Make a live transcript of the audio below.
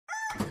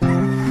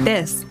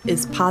This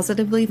is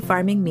Positively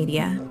Farming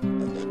Media.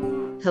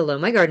 Hello,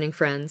 my gardening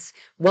friends.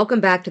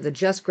 Welcome back to the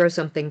Just Grow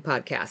Something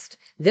podcast.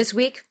 This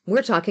week,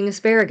 we're talking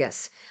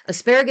asparagus.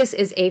 Asparagus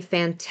is a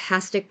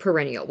fantastic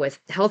perennial with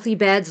healthy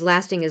beds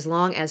lasting as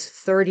long as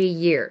 30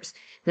 years.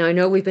 Now, I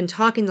know we've been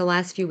talking the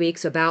last few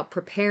weeks about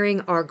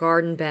preparing our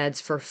garden beds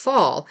for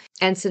fall,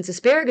 and since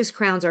asparagus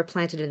crowns are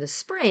planted in the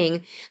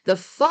spring, the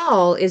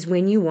fall is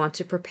when you want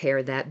to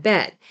prepare that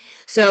bed.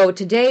 So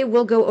today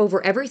we'll go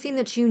over everything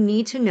that you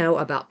need to know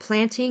about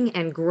planting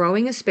and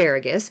growing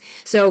asparagus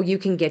so you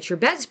can get your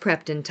beds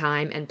prepped in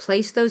time and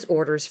place those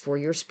orders for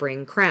your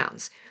spring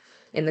crowns.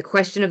 In the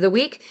question of the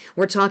week,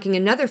 we're talking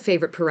another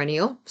favorite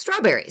perennial,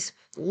 strawberries.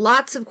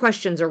 Lots of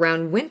questions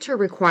around winter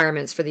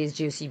requirements for these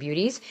juicy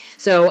beauties,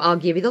 so I'll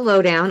give you the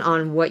lowdown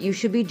on what you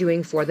should be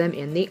doing for them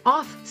in the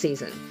off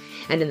season.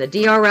 And in the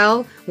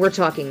DRL, we're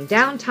talking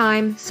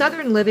Downtime,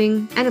 Southern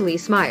Living, and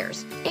Elise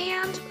Myers.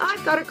 And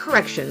I've got a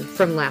correction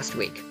from last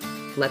week.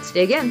 Let's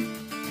dig in.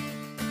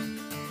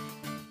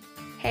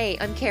 Hey,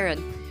 I'm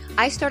Karen.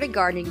 I started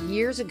gardening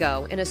years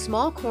ago in a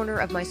small corner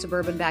of my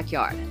suburban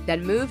backyard,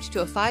 then moved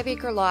to a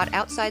 5-acre lot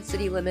outside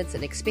city limits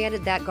and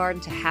expanded that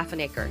garden to half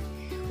an acre.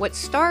 What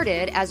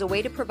started as a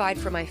way to provide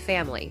for my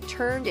family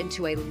turned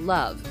into a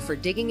love for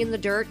digging in the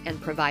dirt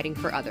and providing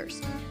for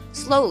others.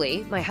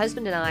 Slowly, my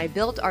husband and I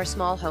built our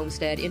small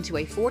homestead into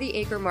a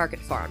 40-acre market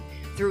farm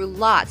through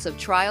lots of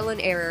trial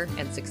and error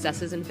and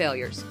successes and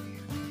failures.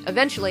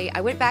 Eventually,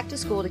 I went back to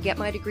school to get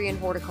my degree in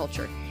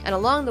horticulture, and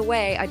along the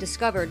way, I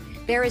discovered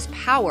there is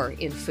power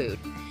in food.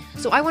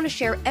 So I want to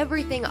share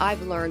everything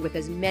I've learned with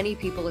as many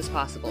people as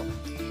possible.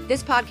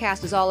 This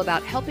podcast is all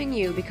about helping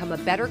you become a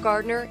better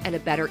gardener and a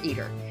better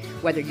eater.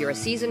 Whether you're a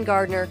seasoned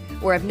gardener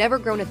or have never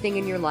grown a thing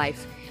in your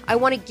life, I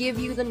want to give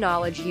you the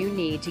knowledge you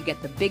need to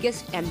get the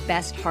biggest and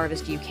best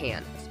harvest you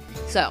can.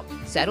 So,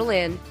 settle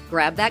in,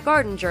 grab that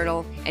garden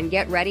journal, and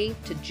get ready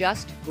to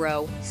just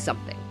grow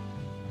something.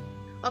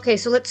 Okay,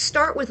 so let's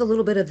start with a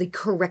little bit of the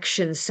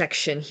correction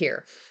section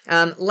here.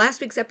 Last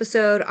week's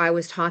episode, I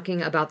was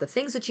talking about the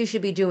things that you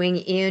should be doing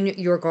in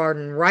your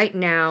garden right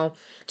now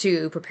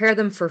to prepare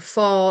them for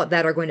fall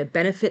that are going to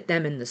benefit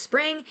them in the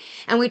spring,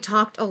 and we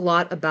talked a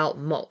lot about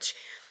mulch.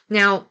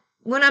 Now,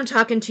 when I'm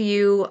talking to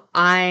you,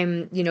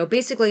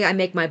 basically I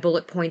make my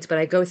bullet points, but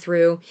I go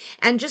through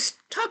and just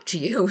talk to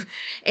you.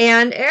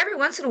 And every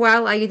once in a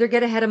while, I either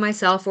get ahead of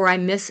myself or I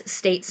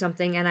misstate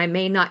something and I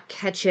may not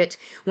catch it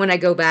when I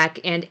go back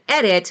and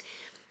edit.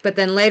 But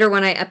then later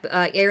when I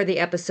air the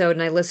episode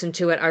and I listen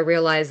to it, I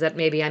realize that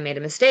maybe I made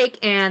a mistake.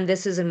 And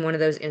this is in one of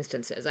those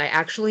instances. I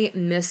actually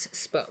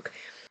misspoke.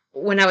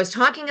 When I was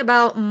talking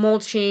about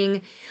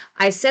mulching,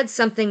 I said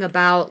something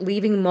about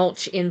leaving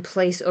mulch in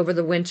place over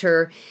the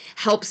winter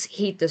helps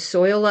heat the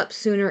soil up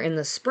sooner in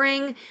the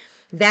spring.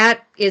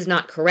 That is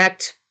not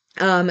correct.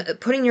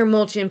 Putting your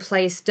mulch in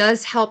place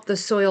does help the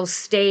soil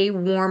stay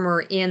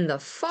warmer in the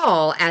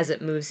fall as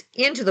it moves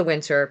into the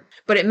winter,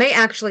 but it may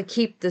actually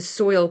keep the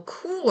soil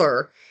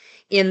cooler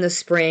in the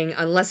spring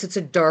unless it's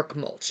a dark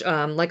mulch,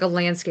 like a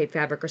landscape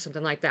fabric or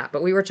something like that.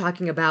 But we were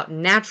talking about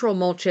natural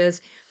mulches.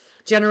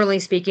 Generally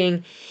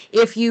speaking,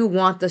 if you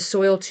want the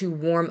soil to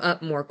warm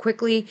up more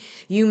quickly,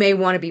 you may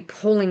want to be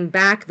pulling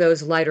back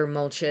those lighter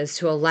mulches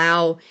to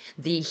allow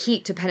the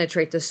heat to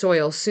penetrate the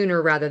soil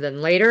sooner rather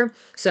than later.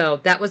 So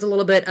that was a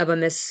little bit of a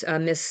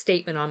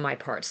misstatement on my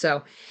part.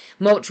 So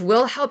mulch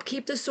will help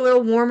keep the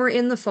soil warmer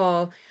in the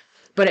fall,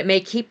 but it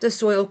may keep the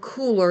soil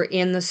cooler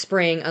in the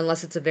spring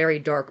unless it's a very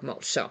dark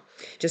mulch. So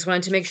just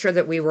wanted to make sure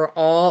that we were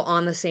all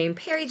on the same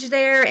page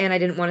there, and I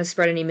didn't want to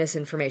spread any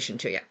misinformation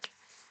to you.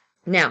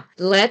 Now,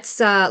 let's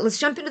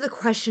jump into the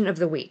question of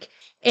the week.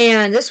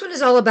 And this one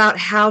is all about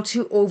how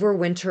to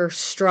overwinter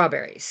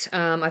strawberries.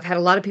 I've had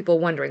a lot of people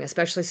wondering,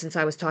 especially since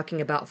I was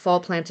talking about fall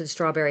planted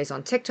strawberries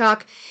on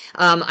TikTok.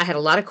 I had a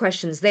lot of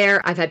questions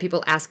there. I've had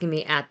people asking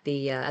me at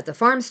the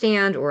farm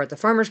stand or at the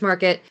farmer's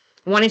market,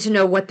 wanting to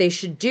know what they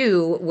should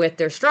do with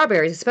their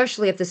strawberries,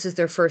 especially if this is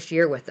their first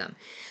year with them.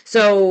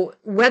 So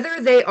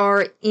whether they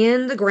are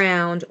in the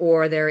ground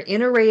or they're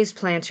in a raised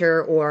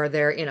planter or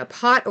they're in a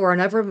pot or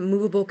another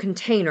movable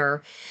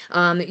container,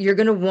 you're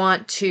going to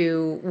want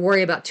to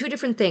worry about two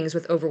different things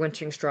with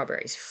overwintering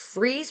strawberries: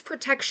 freeze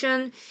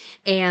protection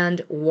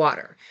and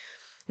water.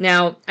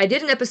 Now, I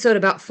did an episode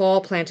about fall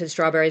planted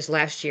strawberries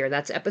last year.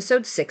 That's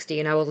episode 60,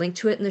 and I will link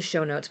to it in the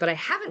show notes, but I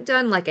haven't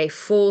done like a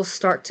full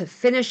start to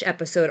finish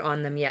episode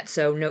on them yet.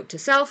 So note to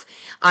self,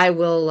 I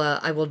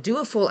will do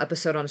a full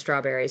episode on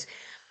strawberries.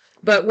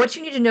 But what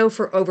you need to know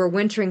for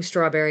overwintering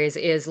strawberries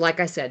is, like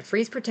I said,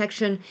 freeze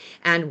protection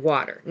and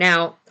water.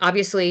 Now,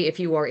 obviously, if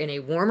you are in a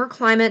warmer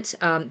climate,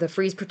 the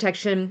freeze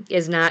protection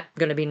is not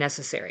going to be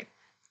necessary.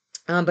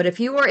 But if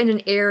you are in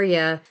an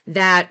area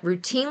that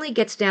routinely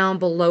gets down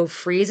below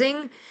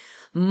freezing,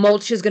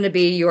 mulch is going to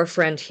be your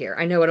friend here.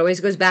 I know it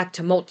always goes back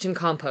to mulch and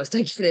compost,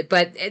 I get it,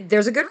 but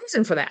there's a good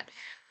reason for that.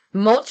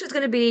 Mulch is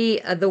going to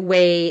be the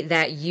way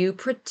that you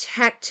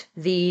protect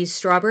the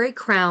strawberry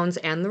crowns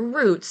and the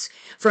roots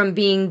from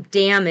being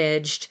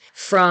damaged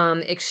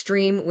from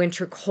extreme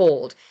winter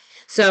cold.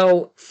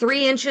 So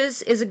 3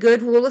 inches is a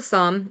good rule of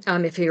thumb.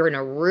 If you're in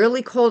a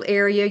really cold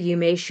area, you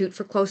may shoot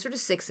for closer to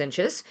 6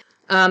 inches.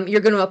 You're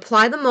going to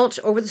apply the mulch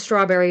over the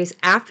strawberries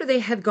after they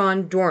have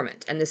gone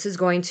dormant. And this is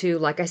going to,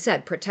 like I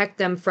said, protect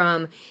them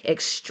from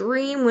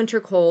extreme winter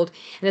cold.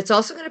 And it's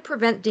also going to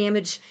prevent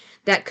damage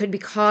that could be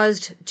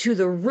caused to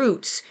the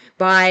roots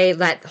by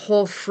that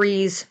whole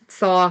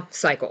freeze-thaw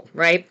cycle,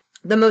 right?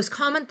 The most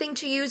common thing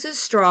to use is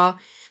straw,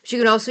 but you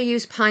can also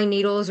use pine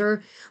needles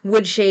or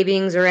wood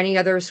shavings or any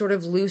other sort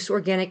of loose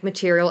organic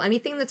material,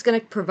 anything that's going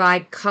to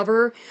provide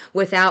cover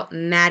without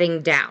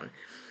matting down.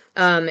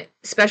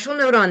 Special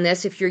note on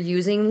this, if you're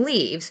using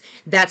leaves,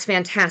 that's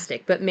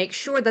fantastic, but make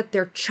sure that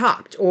they're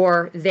chopped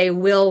or they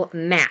will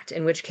mat,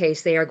 in which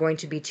case they are going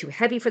to be too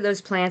heavy for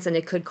those plants and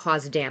it could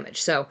cause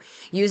damage. So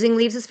using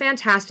leaves is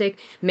fantastic.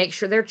 Make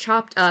sure they're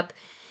chopped up.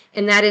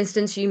 In that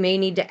instance, you may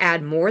need to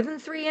add more than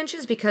 3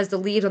 inches because the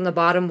leaves on the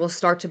bottom will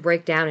start to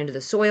break down into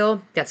the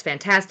soil. That's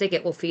fantastic.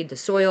 It will feed the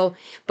soil,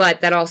 but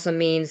that also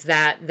means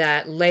that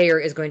that layer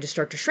is going to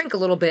start to shrink a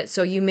little bit.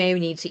 So you may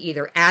need to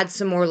either add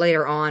some more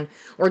later on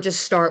or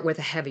just start with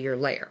a heavier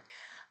layer.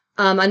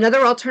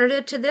 Another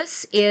alternative to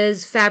this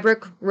is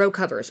fabric row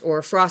covers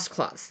or frost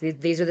cloths.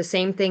 These are the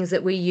same things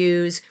that we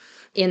use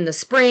in the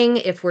spring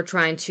if we're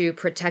trying to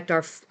protect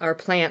our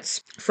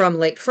plants from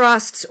late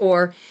frosts,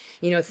 or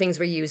things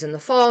we use in the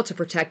fall to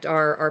protect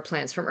our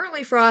plants from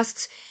early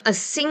frosts. A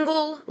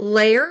single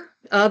layer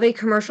of a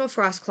commercial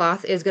frost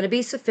cloth is going to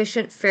be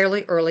sufficient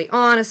fairly early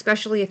on,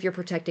 especially if you're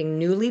protecting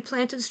newly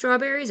planted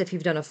strawberries, if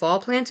you've done a fall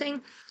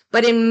planting.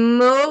 But in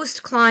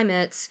most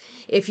climates,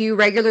 if you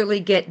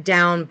regularly get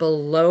down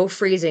below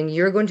freezing,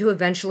 you're going to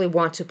eventually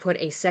want to put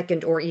a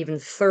second or even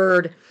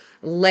third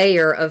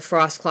layer of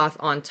frost cloth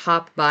on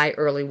top by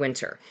early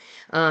winter.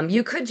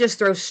 You could just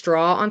throw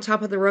straw on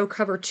top of the row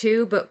cover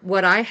too, but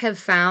what I have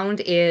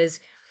found is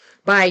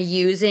by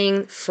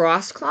using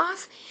frost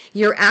cloth,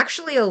 you're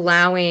actually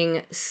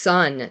allowing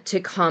sun to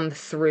come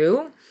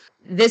through.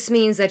 This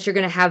means that you're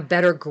going to have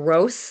better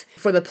growth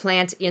for the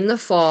plant in the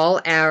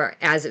fall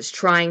as it's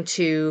trying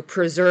to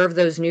preserve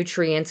those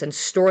nutrients and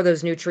store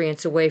those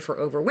nutrients away for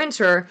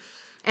overwinter.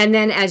 And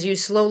then as you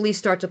slowly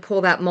start to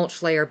pull that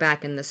mulch layer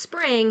back in the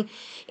spring,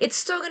 it's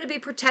still going to be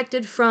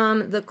protected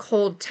from the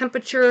cold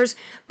temperatures,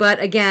 but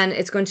again,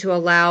 it's going to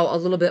allow a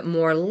little bit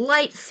more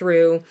light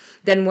through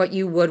than what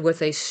you would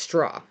with a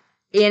straw.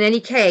 In any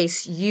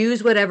case,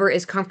 use whatever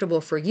is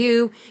comfortable for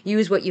you,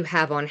 use what you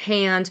have on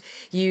hand,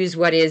 use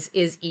what is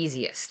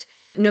easiest.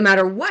 No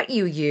matter what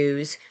you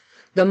use,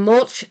 the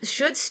mulch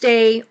should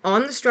stay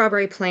on the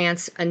strawberry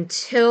plants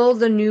until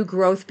the new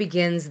growth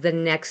begins the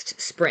next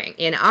spring.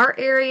 In our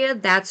area,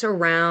 that's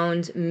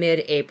around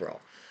mid-April.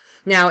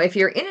 Now, if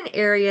you're in an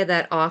area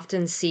that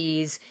often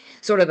sees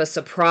sort of a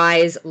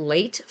surprise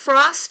late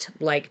frost,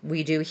 like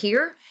we do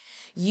here,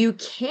 you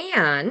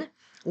can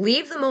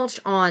leave the mulch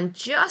on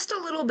just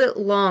a little bit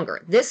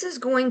longer. This is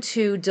going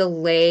to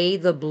delay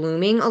the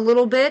blooming a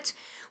little bit,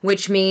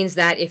 which means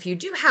that if you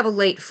do have a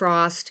late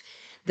frost,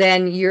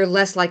 then you're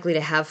less likely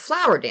to have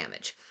flower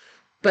damage.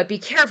 But be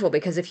careful,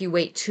 because if you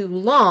wait too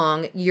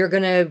long, you're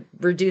going to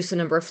reduce the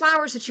number of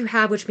flowers that you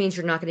have, which means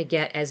you're not going to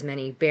get as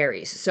many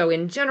berries. So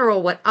in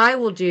general, what I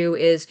will do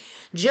is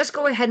just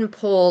go ahead and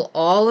pull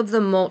all of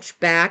the mulch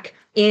back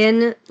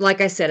in,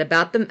 like I said,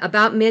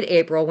 about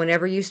mid-April,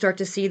 whenever you start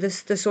to see the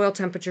soil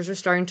temperatures are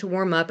starting to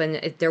warm up and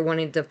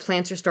the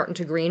plants are starting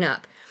to green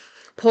up.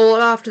 Pull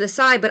it off to the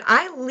side, but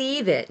I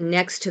leave it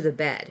next to the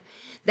bed.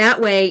 That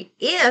way,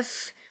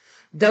 if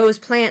those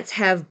plants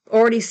have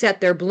already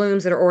set their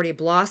blooms that are already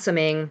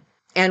blossoming,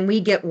 and we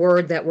get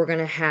word that we're going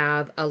to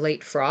have a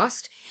late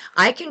frost,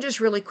 I can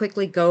just really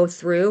quickly go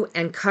through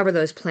and cover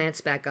those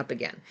plants back up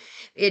again.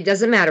 It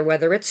doesn't matter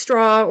whether it's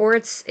straw or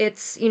it's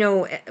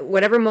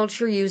whatever mulch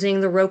you're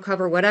using, the row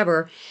cover,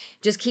 whatever,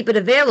 just keep it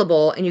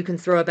available and you can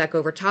throw it back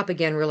over top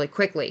again really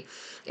quickly.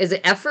 Is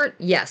it effort?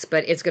 Yes,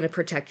 but it's going to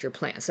protect your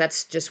plants.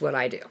 That's just what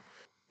I do.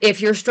 If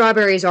your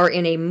strawberries are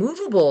in a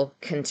movable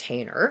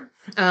container,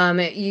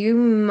 you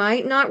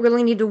might not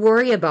really need to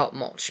worry about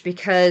mulch,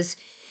 because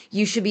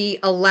you should be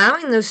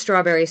allowing those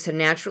strawberries to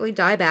naturally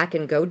die back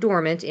and go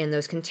dormant in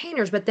those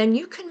containers, but then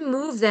you can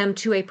move them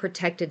to a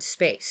protected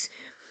space.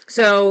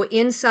 So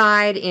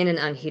inside, in an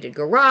unheated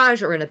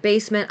garage or in a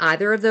basement,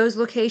 either of those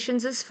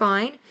locations is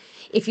fine.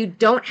 If you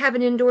don't have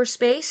an indoor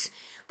space,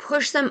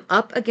 push them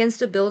up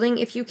against a building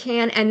if you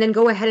can, and then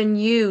go ahead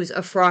and use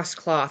a frost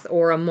cloth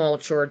or a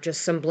mulch or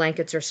just some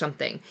blankets or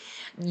something.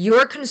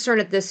 Your concern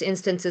at this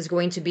instance is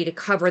going to be to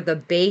cover the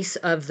base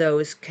of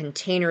those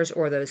containers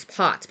or those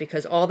pots,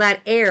 because all that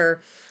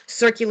air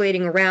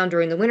circulating around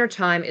during the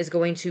wintertime is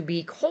going to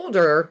be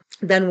colder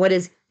than what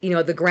is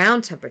the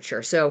ground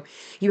temperature. So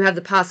you have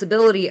the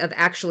possibility of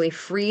actually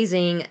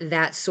freezing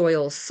that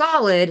soil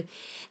solid,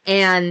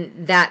 and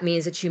that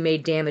means that you may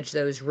damage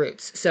those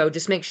roots. So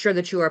just make sure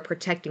that you are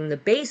protecting the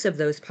base of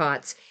those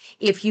pots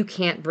if you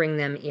can't bring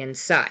them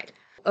inside.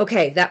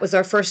 Okay, that was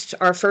our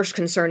first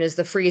concern is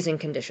the freezing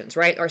conditions,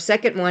 right? Our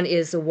second one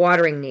is the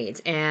watering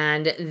needs.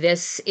 And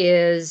this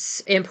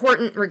is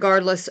important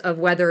regardless of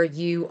whether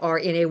you are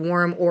in a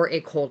warm or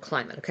a cold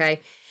climate,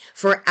 okay?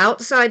 For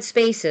outside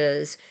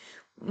spaces,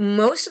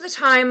 most of the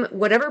time,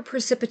 whatever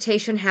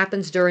precipitation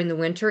happens during the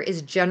winter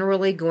is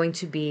generally going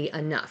to be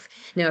enough.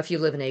 Now, if you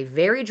live in a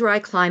very dry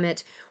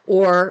climate,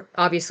 or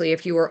obviously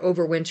if you are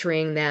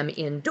overwintering them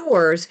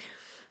indoors,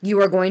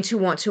 you are going to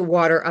want to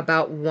water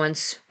about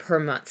once per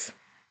month.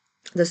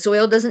 The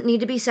soil doesn't need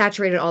to be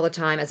saturated all the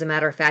time. As a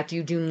matter of fact,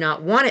 you do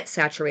not want it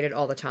saturated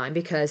all the time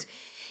because,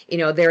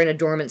 they're in a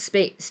dormant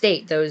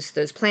state.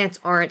 Those plants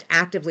aren't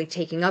actively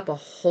taking up a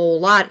whole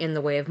lot in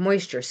the way of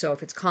moisture. So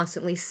if it's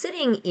constantly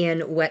sitting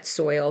in wet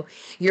soil,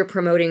 you're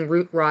promoting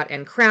root rot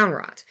and crown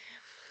rot.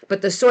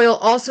 But the soil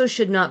also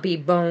should not be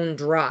bone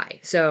dry.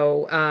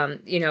 So,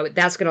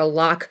 that's going to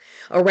lock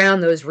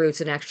around those roots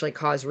and actually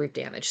cause root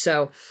damage.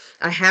 So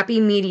a happy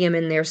medium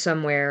in there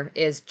somewhere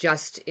is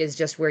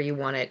just where you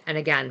want it. And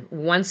again,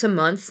 once a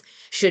month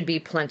should be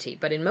plenty.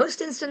 But in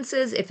most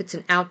instances, if it's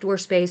an outdoor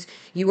space,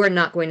 you are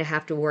not going to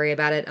have to worry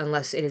about it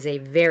unless it is a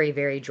very,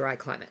 very dry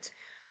climate.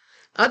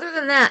 Other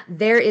than that,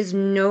 there is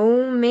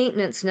no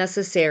maintenance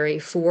necessary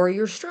for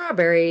your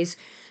strawberries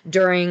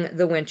during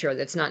the winter.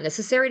 That's not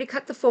necessary to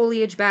cut the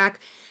foliage back.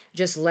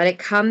 Just let it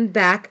come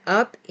back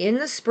up in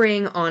the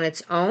spring on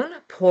its own,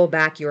 pull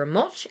back your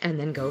mulch, and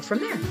then go from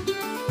there.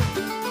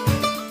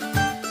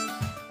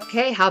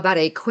 Okay, how about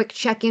a quick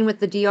check-in with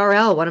the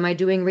DRL? What am I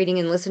doing, reading,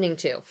 and listening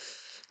to?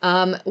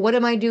 What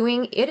am I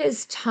doing? It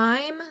is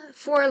time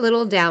for a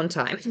little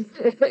downtime,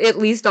 at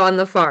least on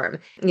the farm.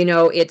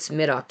 It's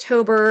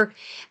mid-October.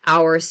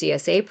 Our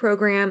CSA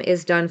program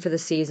is done for the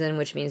season,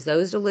 which means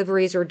those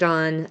deliveries are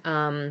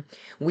done.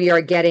 We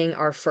are getting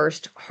our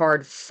first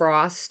hard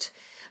frost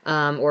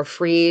or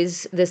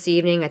freeze this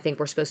evening. I think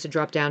we're supposed to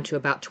drop down to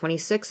about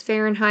 26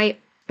 Fahrenheit.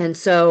 And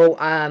so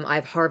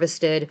I've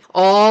harvested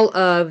all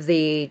of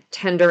the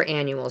tender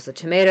annuals, the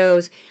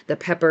tomatoes, the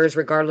peppers,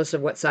 regardless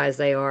of what size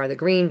they are, the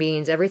green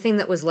beans, everything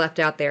that was left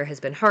out there has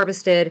been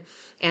harvested,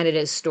 and it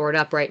is stored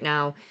up right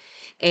now.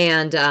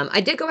 And I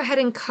did go ahead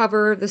and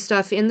cover the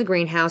stuff in the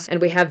greenhouse, and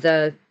we have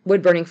the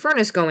wood-burning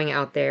furnace going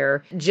out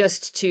there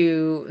just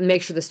to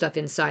make sure the stuff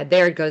inside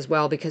there goes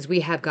well, because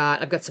I've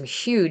got some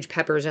huge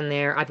peppers in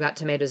there, I've got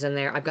tomatoes in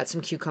there, I've got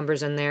some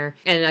cucumbers in there,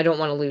 and I don't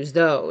want to lose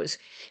those.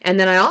 And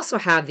then I also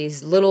have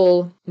these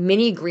little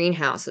mini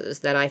greenhouses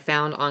that I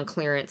found on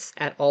clearance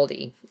at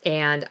Aldi,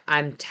 and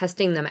I'm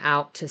testing them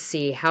out to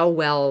see how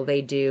well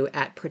they do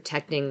at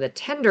protecting the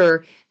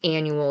tender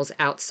annuals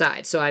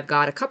outside. So I've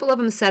got a couple of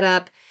them set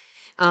up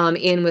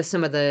in with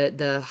some of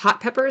the hot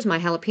peppers, my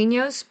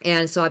jalapenos.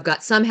 And so I've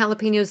got some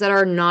jalapenos that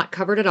are not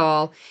covered at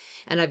all.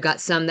 And I've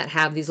got some that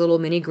have these little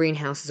mini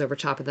greenhouses over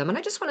top of them. And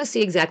I just want to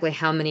see exactly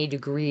how many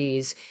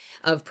degrees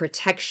of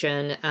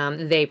protection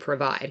they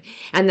provide.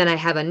 And then I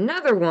have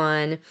another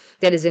one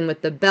that is in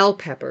with the bell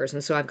peppers.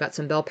 And so I've got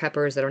some bell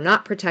peppers that are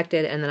not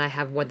protected. And then I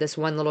have this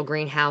one little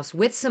greenhouse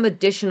with some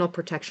additional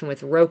protection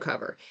with row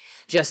cover,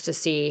 just to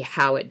see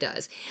how it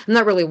does. I'm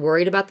not really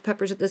worried about the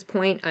peppers at this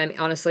point.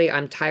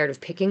 I'm tired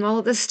of picking all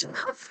of this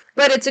stuff.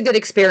 But it's a good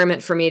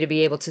experiment for me to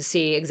be able to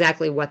see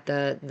exactly what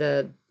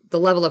the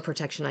level of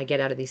protection I get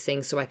out of these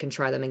things, so I can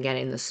try them again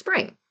in the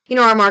spring.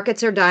 Our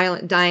markets are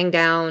dying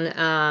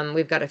down.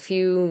 We've got a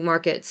few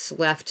markets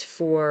left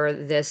for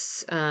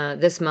this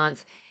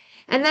month.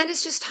 And then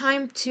it's just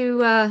time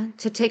to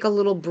take a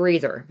little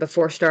breather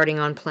before starting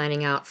on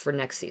planning out for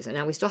next season.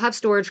 Now, we still have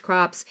storage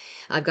crops.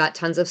 I've got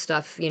tons of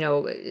stuff,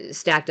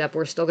 stacked up.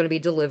 We're still going to be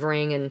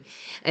delivering, and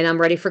I'm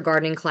ready for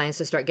gardening clients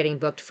to start getting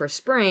booked for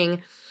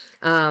spring,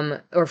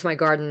 or for my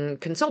garden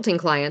consulting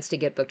clients to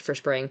get booked for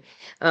spring.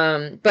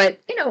 But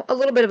a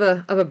little bit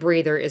of a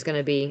breather is going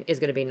to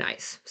be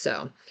nice.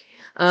 So.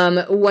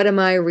 What am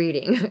I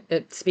reading?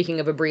 Speaking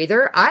of a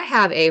breather, I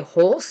have a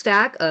whole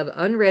stack of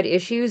unread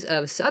issues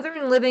of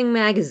Southern Living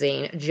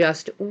magazine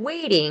just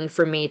waiting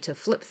for me to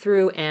flip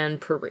through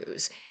and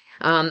peruse.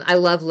 I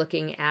love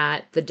looking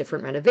at the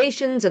different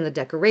renovations and the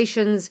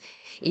decorations,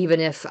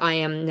 even if I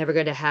am never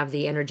going to have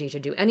the energy to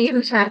do any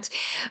of that.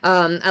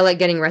 I like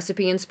getting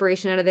recipe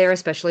inspiration out of there,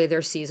 especially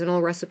their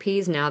seasonal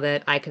recipes, now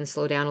that I can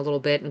slow down a little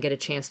bit and get a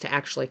chance to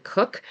actually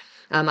cook.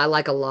 I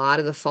like a lot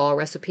of the fall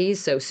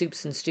recipes, so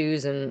soups and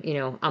stews, and,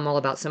 I'm all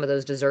about some of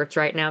those desserts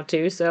right now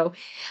too. So,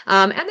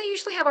 and they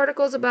usually have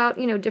articles about,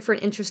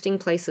 different interesting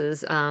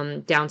places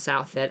down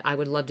south that I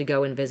would love to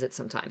go and visit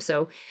sometime.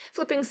 So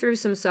flipping through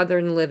some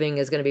Southern Living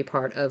is going to be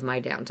part of my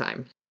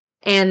downtime.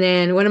 And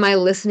then what am I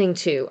listening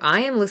to?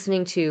 I am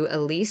listening to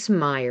Elyse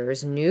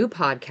Myers' new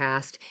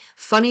podcast,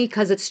 Funny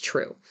 'Cause It's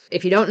True.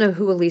 If you don't know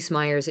who Elyse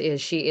Myers is,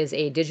 she is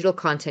a digital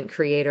content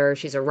creator.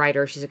 She's a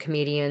writer. She's a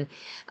comedian.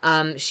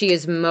 She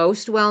is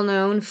most well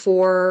known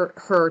for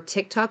her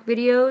TikTok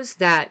videos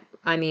that,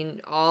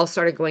 all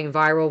started going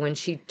viral when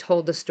she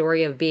told the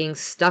story of being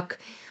stuck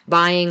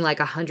buying like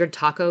 100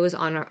 tacos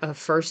on a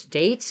first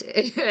date.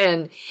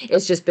 And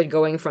it's just been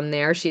going from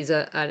there. She's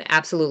an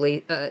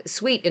absolutely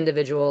sweet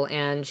individual,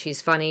 and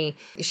she's funny.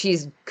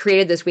 She's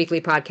created this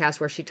weekly podcast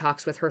where she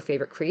talks with her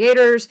favorite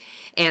creators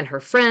and her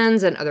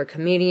friends and other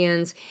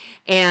comedians,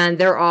 and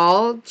they're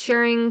all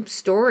sharing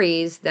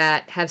stories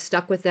that have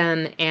stuck with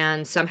them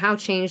and somehow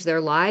changed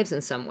their lives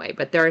in some way.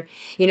 But they're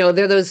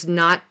those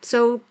not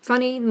so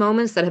funny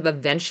moments that have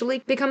eventually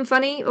become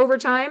funny over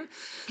time.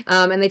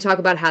 And they talk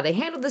about how they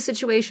handled the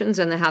situations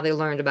and then how they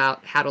learned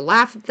about how to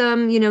laugh at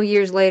them,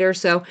 years later.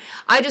 So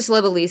I just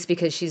love Elise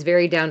because she's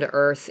very down to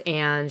earth,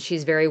 and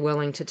she's very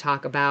willing to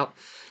talk about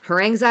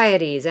her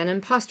anxieties and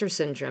imposter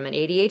syndrome and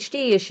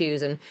ADHD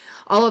issues and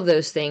all of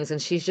those things.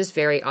 And she's just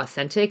very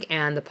authentic,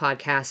 and the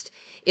podcast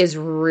is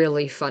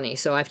really funny.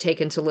 So I've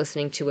taken to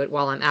listening to it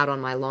while I'm out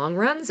on my long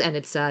runs, and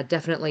it's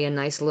definitely a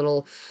nice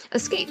little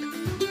escape.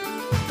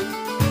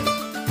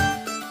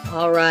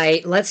 All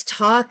right, let's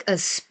talk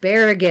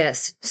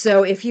asparagus.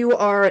 So if you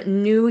are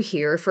new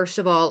here, first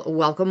of all,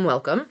 welcome,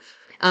 welcome.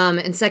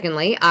 And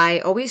secondly, I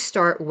always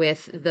start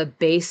with the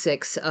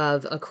basics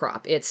of a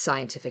crop. Its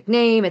scientific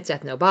name, its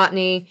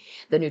ethnobotany,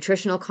 the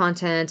nutritional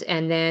content,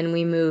 and then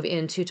we move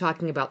into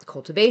talking about the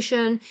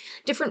cultivation,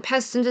 different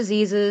pests and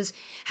diseases,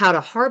 how to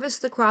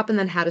harvest the crop, and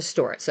then how to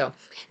store it. So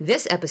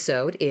this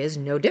episode is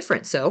no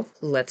different. So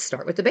let's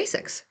start with the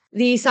basics.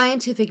 The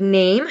scientific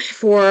name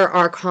for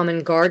our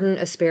common garden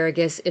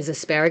asparagus is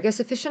Asparagus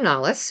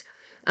officinalis.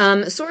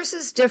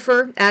 Sources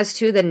differ as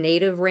to the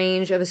native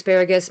range of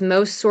asparagus.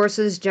 Most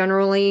sources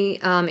generally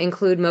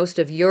include most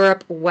of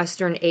Europe,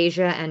 Western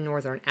Asia, and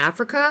Northern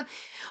Africa,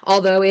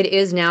 although it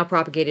is now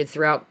propagated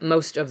throughout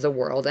most of the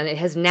world, and it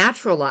has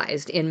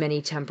naturalized in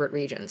many temperate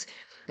regions.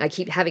 I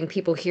keep having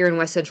people here in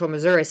West Central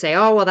Missouri say,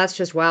 oh, well, that's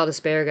just wild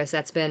asparagus.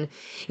 That's been,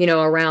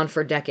 around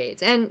for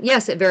decades. And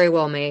yes, it very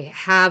well may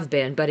have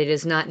been, but it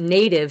is not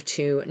native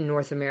to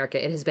North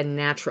America. It has been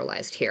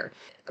naturalized here.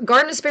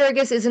 Garden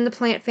asparagus is in the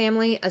plant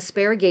family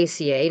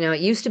Asparagaceae. Now, it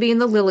used to be in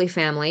the lily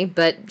family,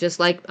 but just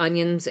like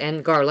onions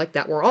and garlic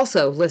that were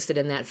also listed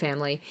in that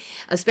family,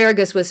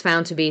 asparagus was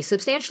found to be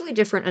substantially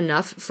different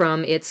enough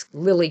from its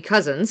lily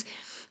cousins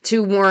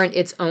to warrant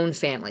its own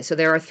family. So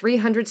there are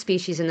 300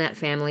 species in that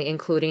family,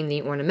 including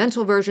the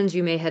ornamental versions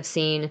you may have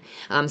seen,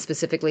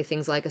 specifically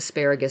things like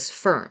asparagus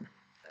fern.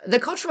 The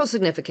cultural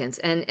significance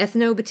and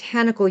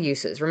ethnobotanical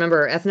uses.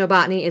 Remember,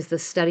 ethnobotany is the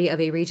study of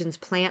a region's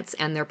plants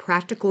and their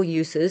practical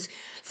uses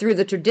through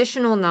the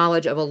traditional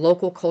knowledge of a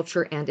local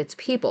culture and its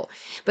people.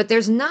 But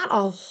there's not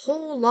a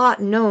whole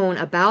lot known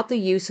about the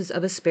uses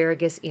of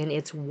asparagus in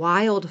its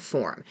wild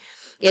form.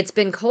 It's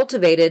been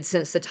cultivated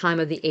since the time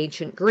of the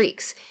ancient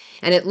Greeks,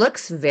 and it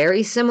looks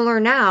very similar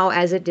now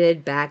as it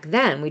did back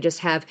then. We just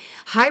have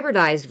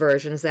hybridized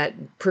versions that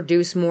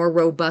produce more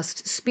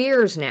robust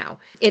spears now.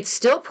 It's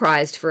still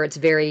prized for its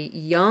very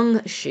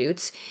young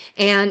shoots,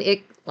 and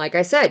it, like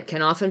I said,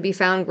 can often be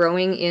found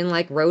growing in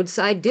like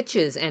roadside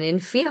ditches and in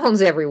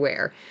fields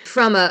everywhere.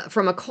 From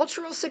a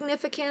cultural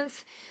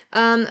significance,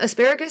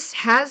 asparagus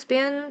has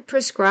been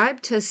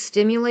prescribed to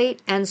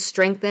stimulate and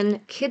strengthen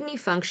kidney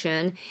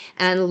function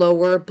and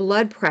lower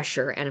blood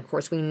pressure. And of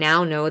course, we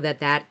now know that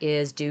that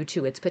is due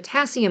to its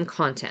potassium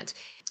content.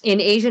 In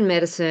Asian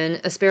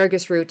medicine,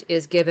 asparagus root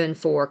is given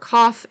for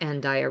cough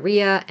and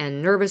diarrhea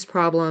and nervous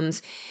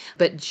problems,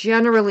 but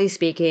generally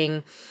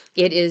speaking,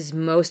 it is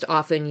most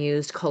often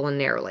used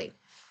culinarily.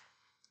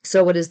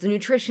 So what is the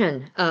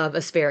nutrition of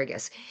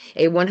asparagus?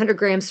 A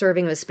 100-gram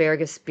serving of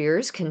asparagus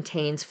spears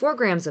contains 4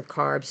 grams of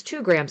carbs,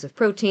 2 grams of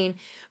protein,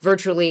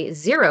 virtually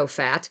 0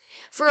 fat,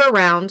 for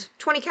around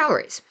 20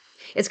 calories.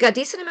 It's got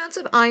decent amounts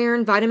of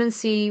iron, vitamin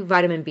C,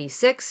 vitamin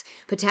B6,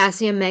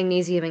 potassium,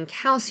 magnesium, and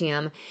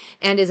calcium,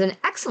 and is an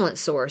excellent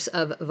source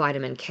of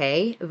vitamin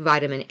K,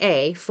 vitamin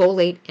A,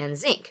 folate, and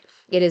zinc.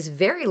 It is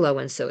very low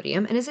in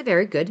sodium and is a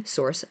very good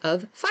source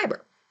of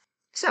fiber.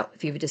 So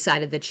if you've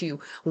decided that you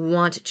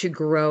want to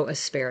grow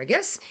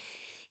asparagus,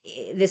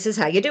 this is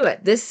how you do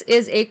it. This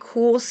is a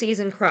cool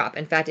season crop.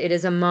 In fact, it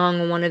is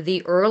among one of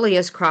the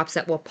earliest crops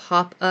that will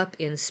pop up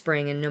in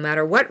spring, and no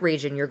matter what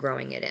region you're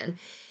growing it in.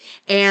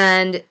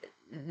 And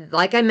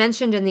like I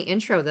mentioned in the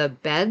intro, the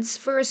beds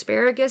for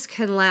asparagus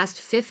can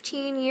last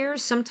 15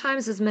 years,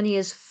 sometimes as many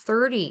as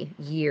 30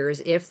 years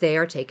if they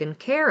are taken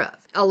care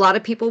of. A lot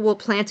of people will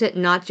plant it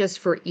not just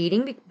for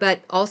eating,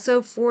 but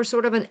also for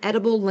sort of an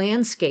edible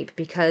landscape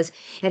because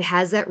it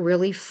has that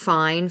really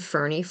fine,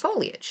 ferny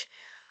foliage.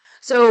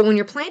 So when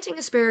you're planting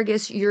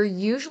asparagus, you're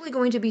usually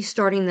going to be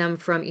starting them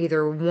from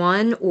either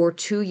 1 or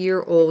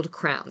 2-year-old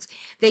crowns.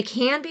 They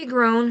can be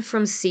grown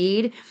from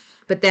seed,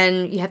 but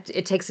then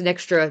it takes an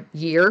extra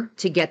year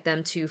to get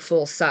them to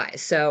full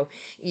size. So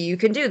you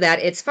can do that.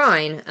 It's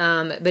fine.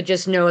 But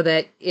just know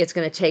that it's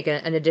going to take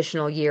an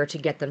additional year to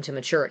get them to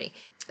maturity.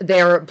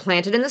 They're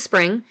planted in the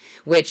spring,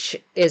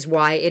 which is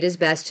why it is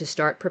best to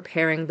start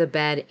preparing the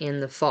bed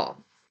in the fall.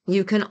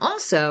 You can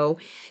also,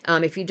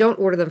 if you don't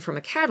order them from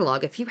a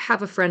catalog, if you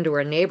have a friend or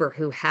a neighbor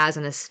who has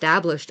an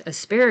established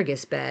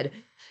asparagus bed,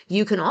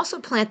 You can also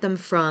plant them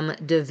from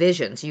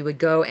divisions. You would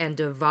go and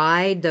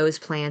divide those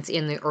plants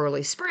in the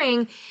early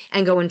spring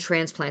and go and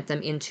transplant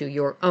them into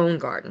your own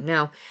garden.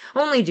 Now,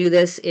 only do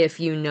this if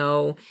you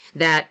know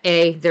that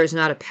A, there's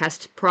not a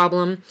pest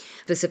problem,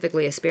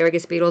 specifically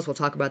asparagus beetles. We'll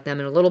talk about them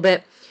in a little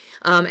bit.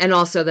 And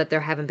also that there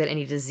haven't been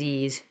any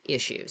disease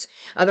issues.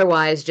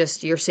 Otherwise,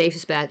 just your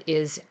safest bet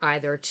is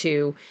either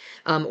to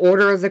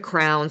order the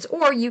crowns,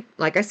 or you,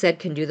 like I said,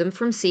 can do them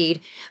from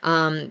seed.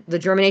 The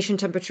germination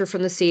temperature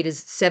from the seed is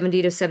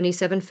 70 to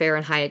 77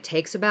 Fahrenheit. It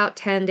takes about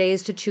 10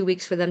 days to 2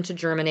 weeks for them to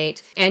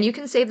germinate, and you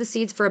can save the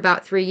seeds for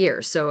about 3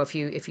 years. So if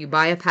you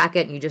buy a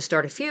packet and you just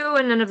start a few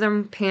and none of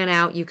them pan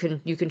out, you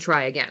can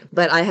try again.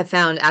 But I have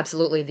found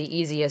absolutely the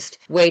easiest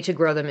way to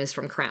grow them is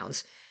from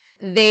crowns.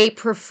 They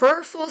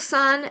prefer full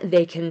sun.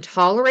 They can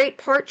tolerate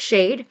part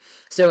shade.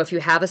 So if you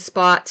have a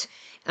spot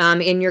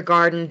in your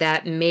garden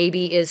that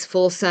maybe is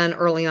full sun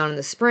early on in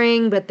the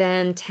spring, but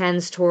then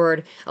tends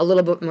toward a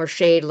little bit more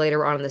shade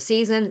later on in the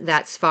season,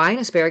 that's fine.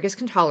 Asparagus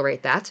can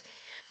tolerate that.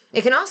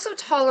 It can also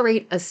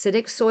tolerate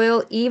acidic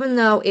soil, even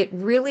though it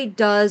really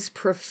does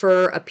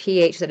prefer a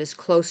pH that is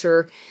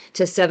closer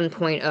to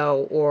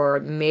 7.0 or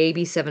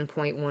maybe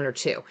 7.1 or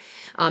 2.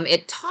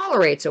 It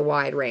tolerates a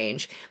wide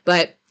range,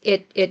 but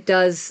it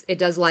does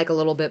like a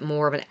little bit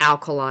more of an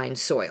alkaline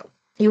soil.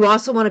 You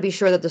also want to be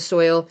sure that the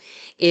soil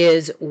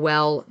is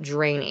well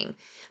draining.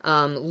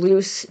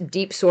 Loose,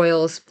 deep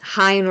soils,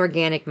 high in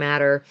organic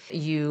matter.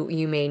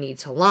 You may need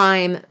to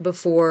lime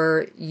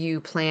before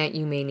you plant.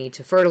 You may need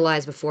to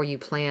fertilize before you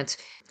plant.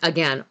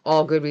 Again,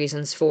 all good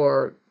reasons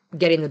for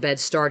getting the bed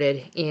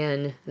started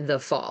in the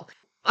fall.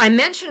 I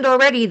mentioned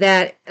already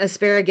that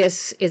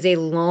asparagus is a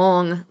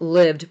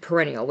long-lived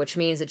perennial, which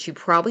means that you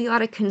probably ought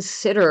to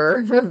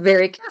consider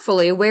very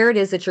carefully where it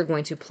is that you're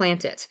going to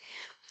plant it.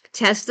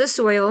 Test the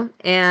soil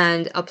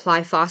and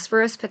apply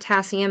phosphorus,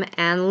 potassium,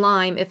 and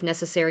lime if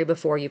necessary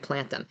before you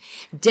plant them.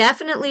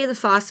 Definitely the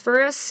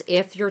phosphorus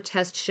if your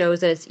test shows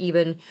that it's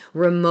even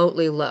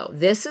remotely low.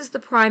 This is the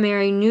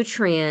primary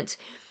nutrient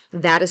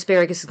that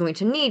asparagus is going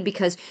to need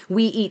because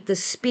we eat the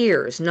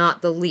spears,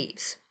 not the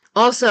leaves.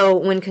 Also,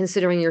 when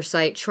considering your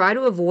site, try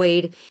to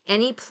avoid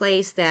any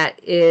place that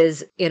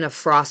is in a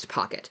frost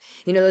pocket.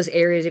 You know, those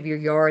areas of your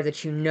yard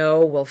that you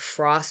know will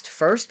frost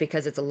first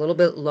because it's a little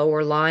bit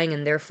lower lying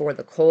and therefore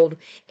the cold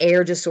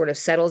air just sort of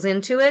settles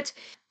into it.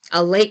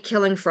 A late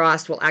killing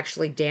frost will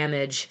actually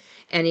damage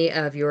any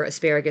of your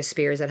asparagus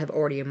spears that have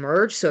already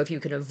emerged. So if you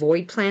can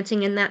avoid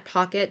planting in that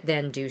pocket,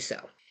 then do so.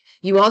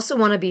 You also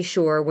want to be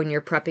sure when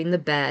you're prepping the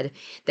bed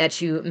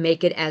that you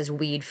make it as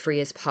weed-free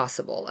as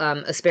possible.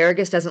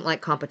 Asparagus doesn't like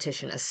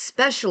competition,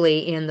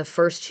 especially in the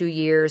first 2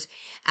 years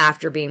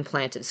after being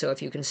planted. So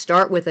if you can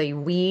start with a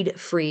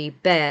weed-free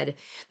bed,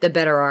 the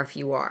better off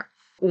you are.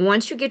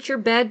 Once you get your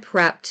bed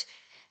prepped,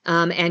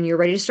 and you're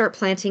ready to start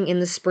planting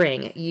in the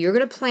spring, you're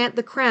going to plant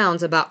the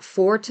crowns about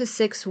 4 to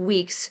 6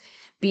 weeks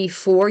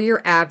before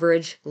your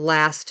average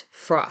last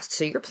frost.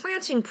 So you're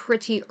planting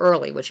pretty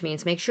early, which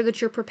means make sure that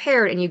you're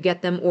prepared and you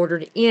get them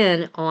ordered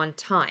in on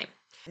time.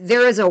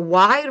 There is a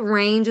wide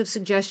range of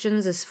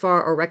suggestions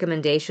or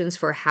recommendations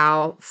for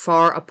how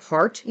far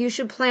apart you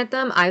should plant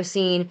them. I've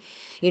seen,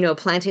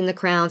 planting the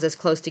crowns as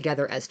close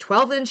together as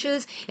 12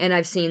 inches, and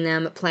I've seen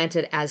them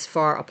planted as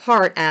far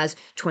apart as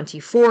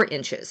 24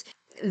 inches.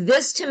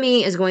 This, to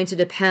me, is going to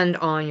depend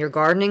on your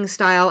gardening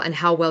style and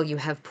how well you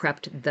have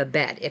prepped the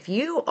bed. If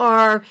you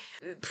are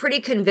pretty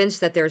convinced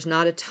that there's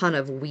not a ton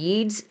of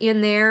weeds in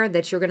there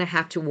that you're going to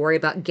have to worry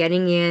about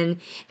getting in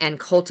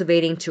and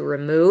cultivating to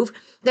remove,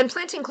 then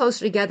planting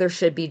closer together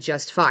should be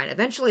just fine.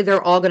 Eventually,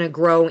 they're all going to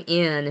grow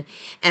in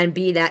and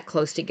be that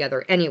close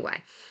together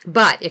anyway.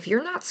 But if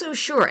you're not so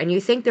sure and you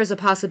think there's a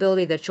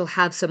possibility that you'll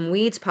have some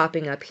weeds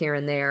popping up here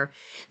and there,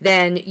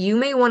 then you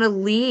may want to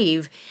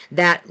leave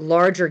that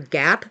larger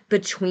gap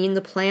between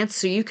the plants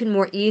so you can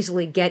more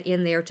easily get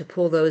in there to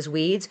pull those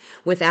weeds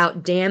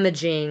without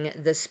damaging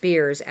the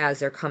spears as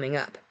they're coming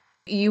up.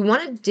 You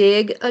want to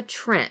dig a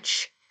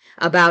trench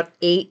about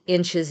 8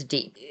 inches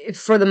deep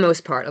for the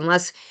most part,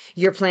 unless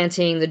you're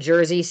planting the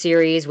Jersey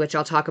series, which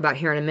I'll talk about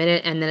here in a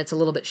minute, and then it's a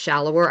little bit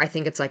shallower. I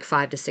think it's like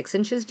 5 to 6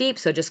 inches deep,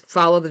 so just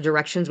follow the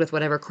directions with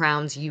whatever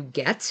crowns you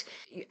get.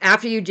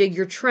 After you dig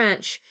your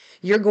trench,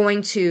 you're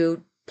going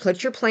to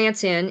put your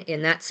plants in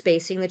that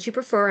spacing that you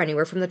prefer,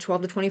 anywhere from the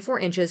 12 to 24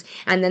 inches,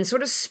 and then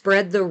sort of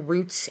spread the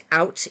roots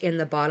out in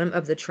the bottom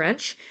of the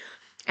trench,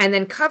 and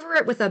then cover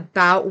it with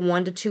about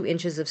 1 to 2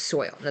 inches of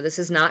soil. Now, this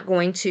is not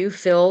going to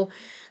fill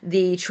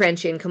the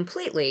trench in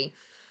completely.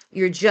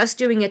 You're just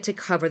doing it to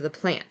cover the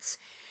plants.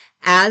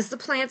 As the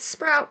plants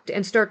sprout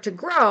and start to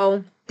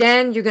grow,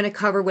 then you're going to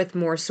cover with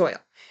more soil.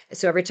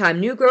 So every time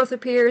new growth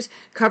appears,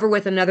 cover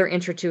with another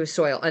inch or two of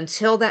soil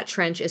until that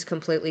trench is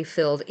completely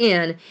filled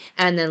in,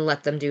 and then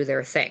let them do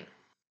their thing.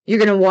 You're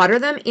going to water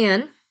them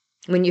in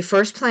when you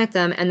first plant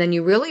them, and then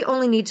you really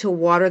only need to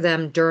water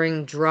them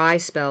during dry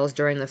spells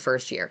during the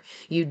first year.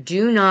 You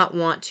do not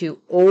want to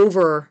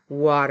over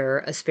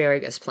water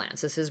asparagus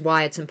plants. This is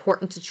why it's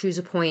important to choose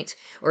a point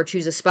or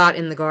choose a spot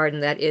in the garden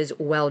that is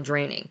well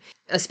draining.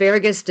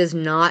 Asparagus does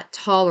not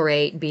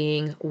tolerate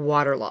being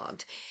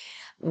waterlogged.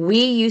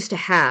 We used to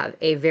have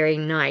a very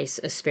nice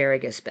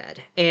asparagus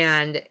bed,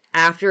 and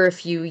after a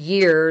few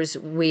years,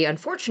 we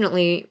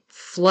unfortunately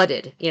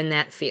flooded in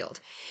that field.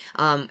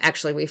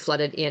 Actually, we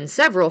flooded in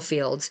several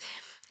fields,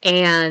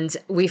 and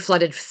we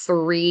flooded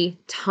 3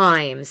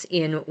 times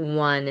in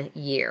 1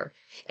 year.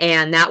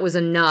 And that was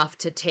enough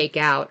to take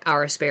out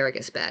our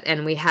asparagus bed.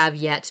 And we have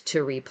yet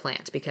to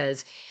replant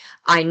because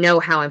I know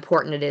how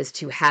important it is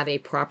to have a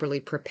properly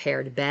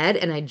prepared bed,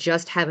 and I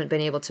just haven't been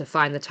able to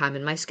find the time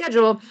in my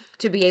schedule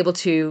to be able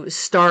to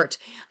start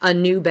a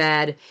new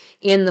bed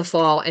in the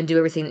fall and do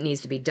everything that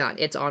needs to be done.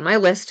 It's on my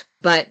list,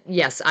 but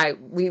yes,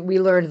 we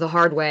learned the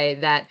hard way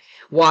that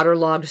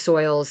waterlogged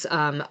soils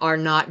are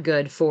not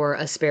good for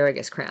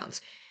asparagus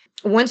crowns.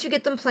 Once you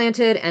get them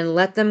planted and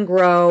let them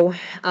grow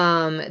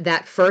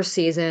that first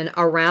season,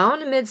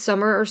 around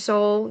midsummer or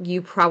so,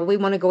 you probably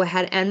want to go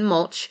ahead and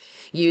mulch.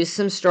 Use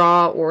some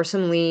straw or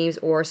some leaves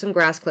or some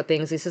grass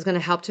clippings. This is going to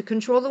help to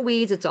control the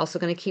weeds. It's also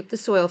going to keep the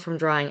soil from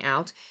drying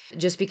out.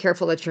 Just be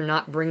careful that you're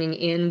not bringing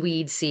in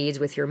weed seeds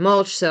with your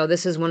mulch. So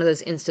this is one of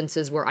those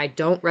instances where I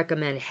don't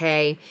recommend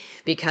hay,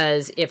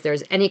 because if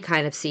there's any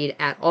kind of seed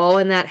at all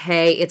in that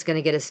hay, it's going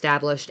to get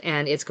established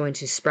and it's going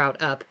to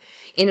sprout up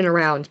in and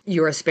around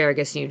your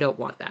asparagus, and you don't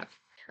want that.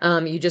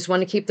 You just want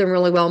to keep them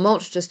really well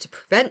mulched just to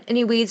prevent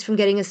any weeds from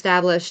getting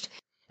established.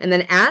 And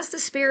then as the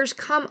spears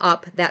come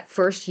up that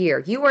first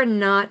year, you are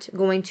not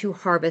going to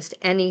harvest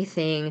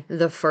anything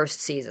the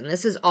first season.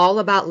 This is all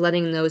about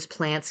letting those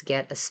plants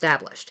get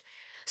established.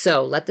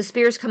 So let the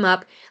spears come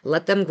up,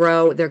 let them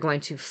grow. They're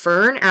going to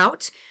fern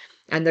out,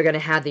 and they're going to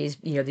have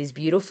these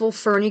beautiful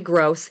ferny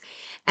growth.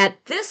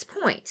 At this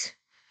point,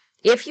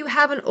 if you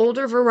have an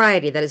older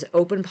variety that is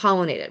open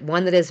pollinated,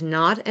 one that is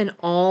not an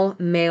all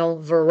male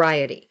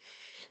variety,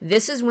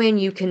 this is when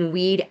you can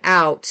weed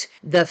out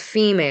the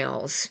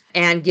females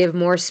and give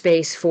more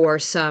space for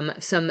some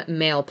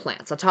male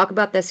plants. I'll talk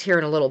about this here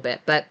in a little bit,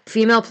 but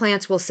female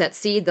plants will set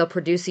seed. They'll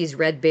produce these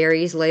red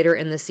berries later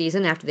in the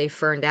season after they've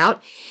ferned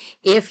out.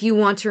 If you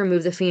want to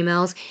remove the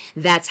females,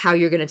 that's how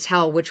you're going to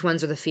tell which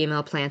ones are the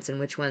female plants and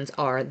which ones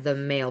are the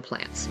male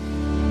plants.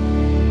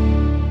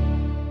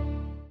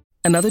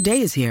 Another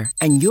day is here,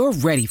 and you're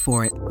ready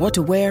for it. What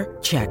to wear?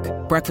 Check.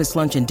 Breakfast,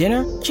 lunch, and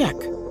dinner? Check.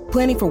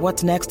 Planning for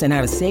what's next and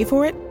how to save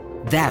for it?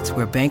 That's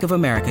where Bank of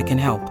America can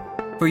help.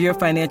 For your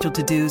financial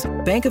to-dos,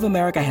 Bank of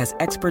America has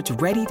experts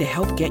ready to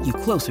help get you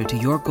closer to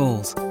your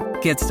goals.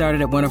 Get started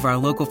at one of our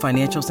local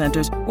financial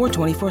centers or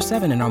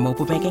 24/7 in our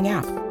mobile banking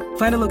app.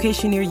 Find a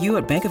location near you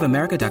at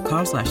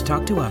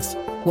bankofamerica.com/talktous.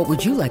 What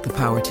would you like the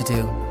power to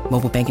do?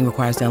 Mobile banking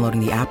requires downloading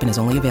the app and is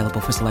only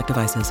available for select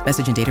devices.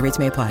 Message and data rates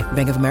may apply.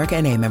 Bank of America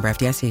N.A., member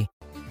FDIC.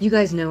 You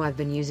guys know I've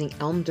been using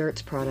Elm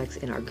Dirt's products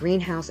in our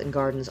greenhouse and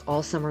gardens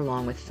all summer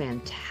long with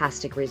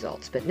fantastic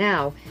results. But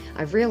now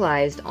I've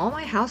realized all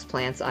my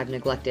houseplants I've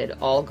neglected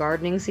all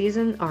gardening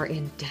season are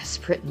in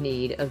desperate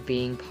need of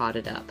being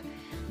potted up.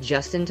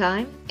 Just in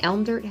time,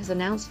 Elm Dirt has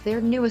announced their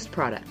newest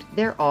product,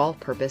 their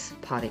all-purpose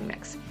potting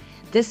mix.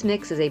 This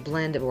mix is a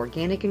blend of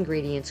organic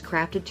ingredients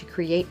crafted to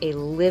create a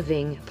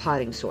living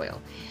potting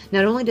soil.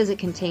 Not only does it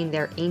contain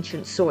their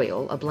ancient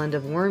soil, a blend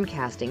of worm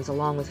castings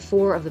along with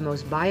 4 of the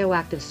most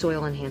bioactive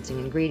soil-enhancing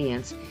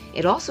ingredients,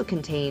 it also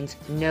contains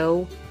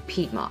no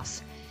peat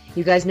moss.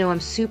 You guys know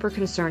I'm super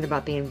concerned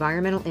about the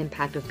environmental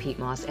impact of peat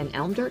moss, and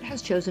Elm Dirt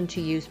has chosen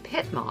to use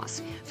pit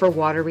moss for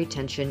water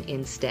retention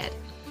instead.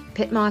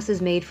 Pit moss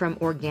is made from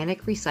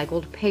organic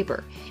recycled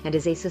paper and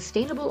is a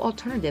sustainable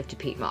alternative to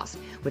peat moss,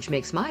 which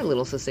makes my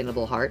little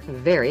sustainable heart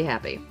very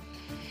happy.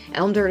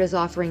 Elm Dirt is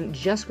offering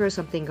Just Grow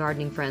Something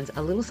gardening friends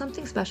a little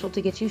something special to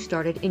get you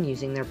started in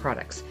using their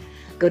products.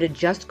 Go to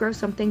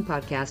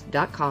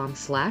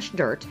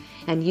justgrowsomethingpodcast.com/dirt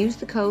and use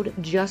the code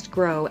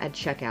JUSTGROW at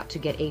checkout to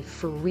get a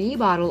free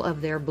bottle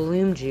of their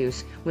Bloom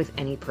Juice with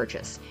any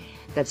purchase.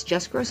 That's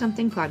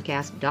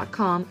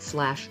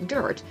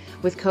justgrowsomethingpodcast.com/dirt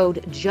with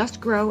code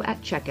JUSTGROW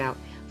at checkout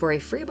for a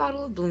free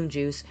bottle of Bloom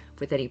Juice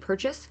with any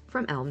purchase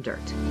from Elm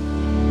Dirt.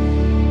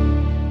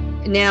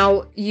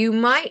 Now, you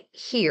might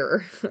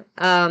hear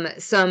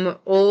some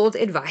old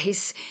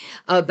advice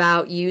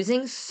about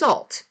using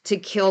salt to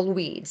kill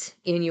weeds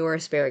in your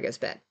asparagus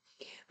bed.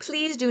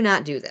 Please do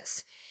not do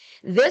this.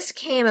 This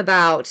came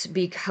about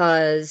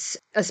because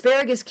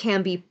asparagus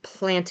can be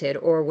planted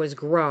or was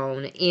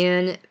grown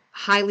in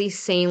highly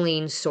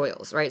saline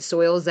soils, right?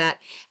 Soils that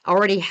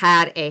already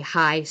had a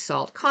high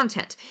salt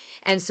content.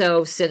 And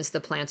so since the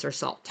plants are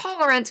salt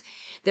tolerant,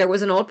 there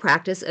was an old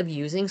practice of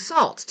using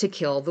salt to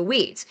kill the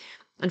weeds.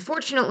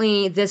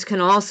 Unfortunately, this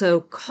can also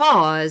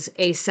cause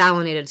a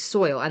salinated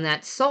soil, and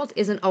that salt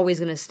isn't always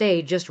going to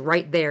stay just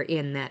right there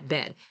in that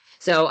bed.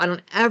 So I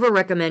don't ever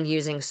recommend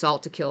using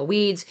salt to kill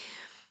weeds.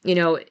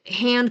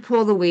 Hand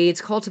pull the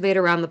weeds, cultivate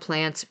around the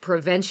plants.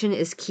 Prevention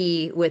is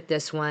key with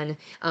this one.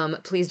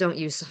 Please don't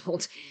use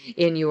salt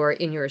in your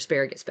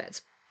asparagus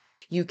beds.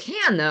 You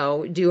can,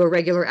 though, do a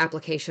regular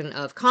application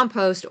of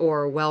compost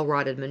or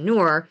well-rotted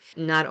manure.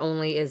 Not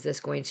only is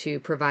this going to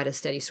provide a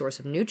steady source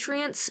of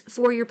nutrients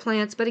for your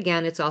plants, but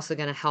again, it's also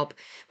going to help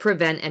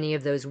prevent any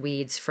of those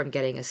weeds from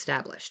getting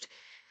established.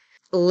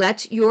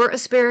 Let your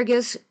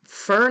asparagus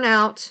fern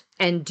out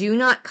and do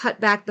not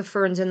cut back the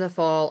ferns in the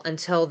fall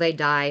until they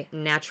die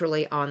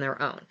naturally on their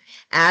own.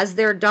 As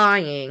they're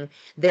dying,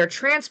 they're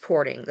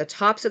transporting, the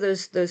tops of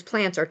those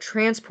plants are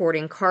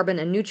transporting carbon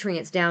and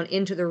nutrients down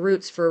into the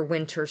roots for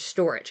winter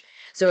storage.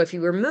 So if you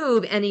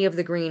remove any of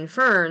the green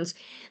ferns,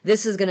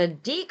 this is going to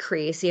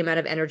decrease the amount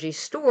of energy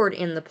stored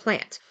in the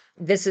plant.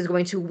 This is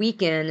going to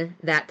weaken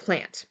that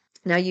plant.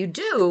 Now you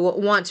do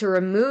want to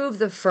remove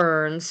the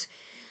ferns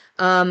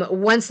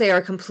once they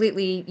are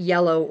completely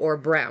yellow or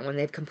brown, when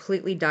they've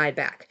completely died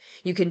back.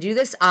 You can do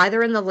this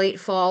either in the late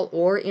fall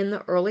or in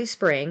the early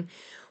spring.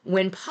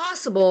 When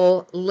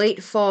possible,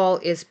 late fall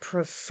is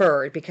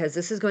preferred because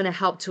this is going to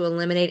help to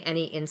eliminate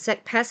any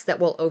insect pests that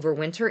will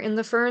overwinter in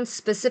the ferns,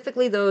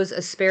 specifically those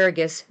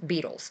asparagus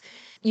beetles.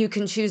 You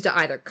can choose to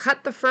either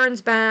cut the ferns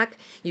back,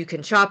 you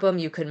can chop them,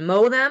 you can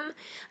mow them.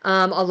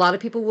 A lot of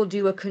people will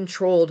do a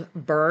controlled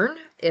burn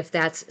if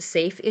that's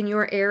safe in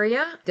your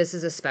area. This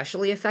is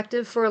especially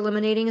effective for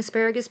eliminating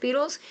asparagus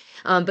beetles,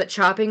 but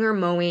chopping or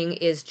mowing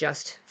is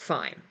just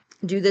fine.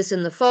 Do this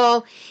in the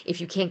fall. If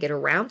you can't get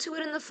around to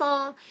it in the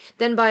fall,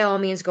 then by all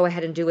means go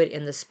ahead and do it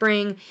in the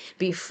spring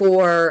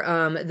before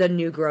the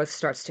new growth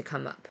starts to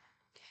come up.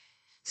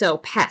 So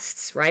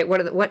pests, right?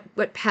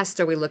 What pests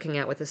are we looking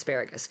at with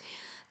asparagus?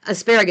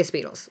 Asparagus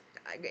beetles.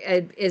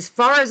 As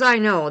far as I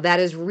know, that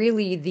is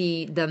really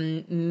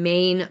the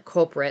main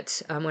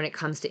culprit when it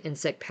comes to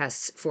insect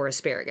pests for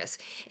asparagus.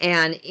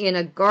 And in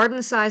a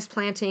garden-sized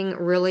planting,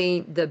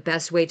 really the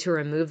best way to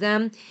remove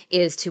them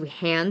is to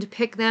hand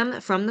pick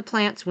them from the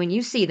plants when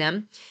you see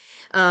them.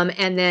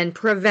 And then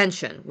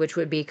prevention, which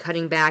would be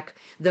cutting back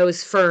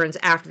those ferns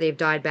after they've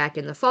died back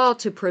in the fall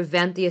to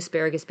prevent the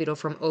asparagus beetle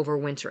from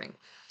overwintering.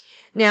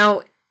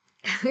 Now,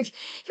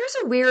 here's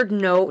a weird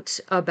note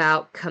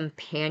about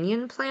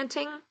companion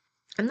planting.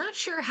 I'm not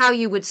sure how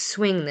you would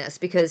swing this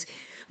because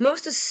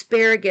most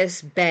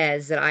asparagus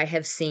beds that I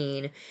have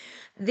seen,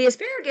 the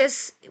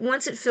asparagus,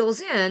 once it fills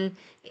in,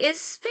 is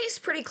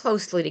spaced pretty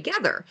closely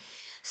together.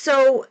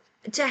 So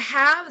to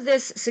have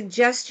this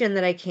suggestion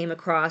that I came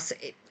across,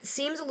 it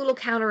seems a little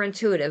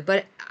counterintuitive,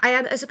 but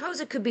I suppose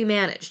it could be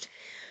managed.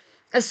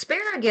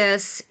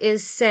 Asparagus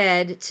is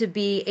said to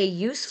be a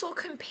useful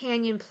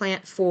companion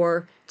plant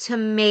for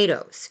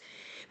tomatoes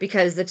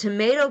because the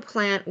tomato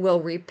plant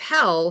will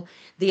repel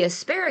the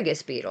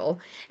asparagus beetle,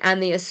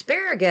 and the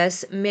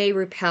asparagus may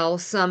repel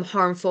some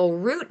harmful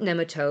root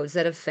nematodes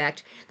that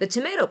affect the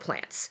tomato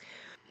plants.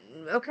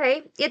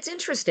 Okay, it's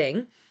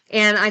interesting.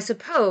 And I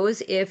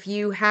suppose if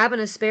you have an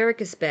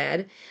asparagus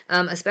bed,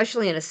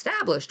 especially an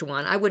established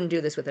one, I wouldn't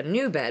do this with a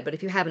new bed, but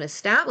if you have an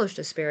established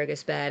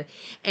asparagus bed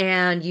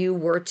and you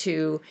were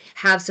to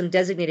have some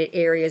designated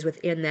areas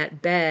within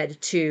that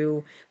bed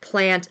to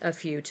plant a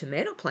few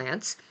tomato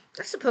plants,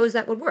 I suppose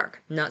that would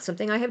work. Not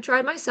something I have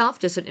tried myself,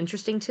 just an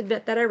interesting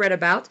tidbit that I read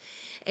about.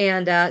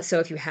 And so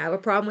if you have a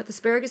problem with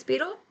asparagus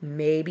beetle,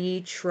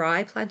 maybe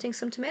try planting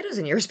some tomatoes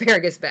in your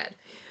asparagus bed.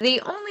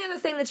 The only other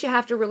thing that you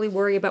have to really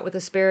worry about with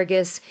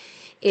asparagus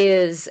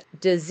is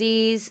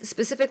disease,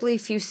 specifically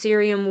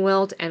fusarium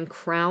wilt and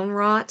crown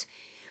rot.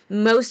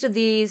 Most of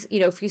these,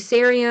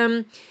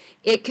 fusarium,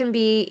 it can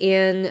be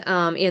in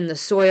the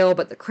soil,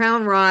 but the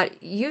crown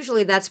rot,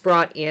 usually that's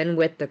brought in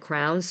with the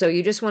crown. So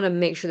you just want to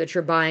make sure that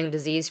you're buying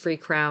disease-free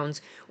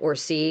crowns or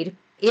seed.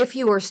 If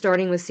you are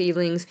starting with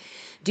seedlings,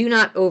 do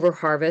not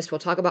over-harvest. We'll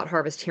talk about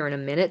harvest here in a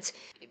minute.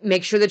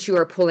 Make sure that you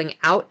are pulling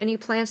out any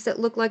plants that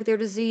look like they're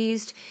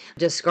diseased.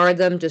 Discard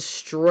them,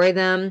 destroy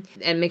them,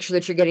 and make sure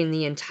that you're getting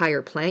the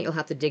entire plant. You'll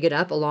have to dig it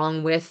up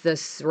along with the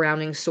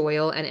surrounding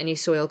soil and any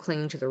soil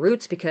clinging to the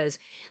roots because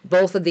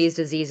both of these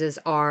diseases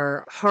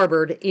are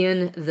harbored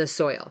in the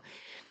soil.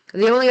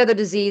 The only other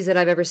disease that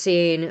I've ever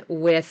seen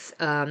with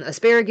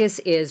asparagus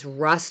is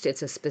rust.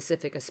 It's a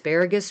specific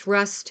asparagus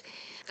rust.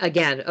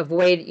 Again,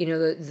 avoid,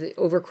 the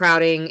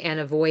overcrowding and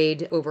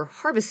avoid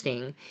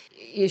over-harvesting.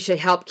 You should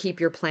help keep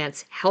your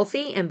plants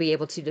healthy and be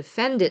able to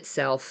defend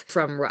itself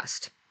from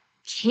rust.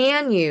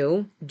 Can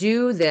you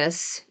do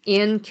this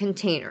in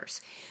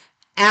containers?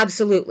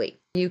 Absolutely.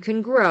 You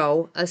can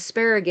grow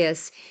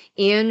asparagus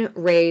in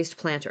raised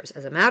planters.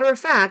 As a matter of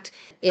fact,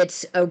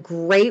 it's a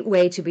great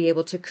way to be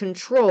able to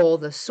control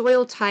the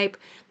soil type,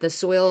 the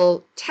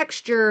soil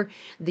texture,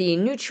 the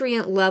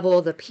nutrient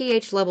level, the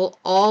pH level,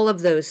 all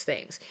of those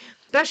things.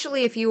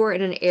 Especially if you are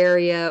in an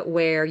area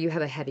where you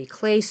have a heavy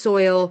clay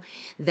soil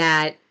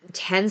that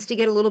tends to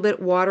get a little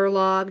bit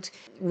waterlogged.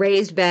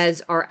 Raised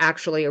beds are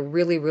actually a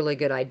really, really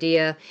good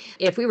idea.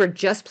 If we were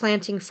just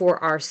planting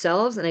for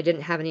ourselves and I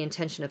didn't have any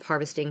intention of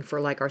harvesting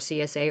for like our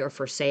CSA or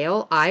for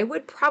sale, I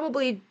would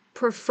probably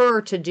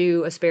prefer to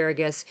do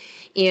asparagus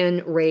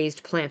in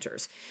raised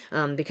planters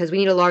because we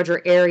need a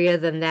larger area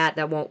than that.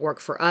 That won't work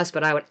for us,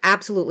 but I would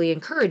absolutely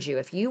encourage you,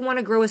 if you want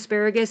to grow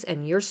asparagus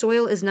and your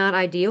soil is not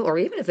ideal, or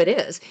even if it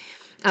is,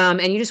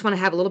 and you just want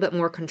to have a little bit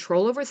more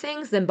control over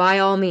things, then by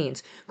all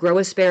means, grow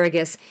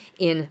asparagus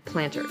in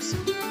planters.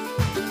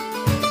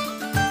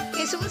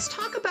 Okay, so let's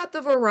talk about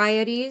the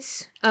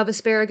varieties of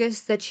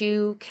asparagus that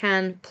you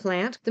can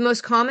plant. The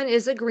most common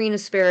is a green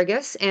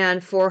asparagus,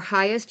 and for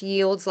highest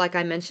yields, like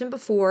I mentioned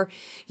before,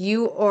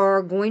 you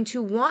are going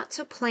to want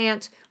to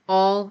plant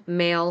all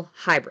male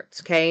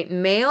hybrids, okay?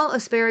 Male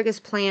asparagus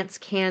plants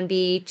can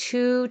be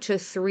 2 to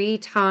 3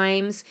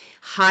 times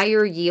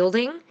higher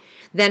yielding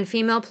than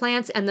female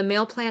plants, and the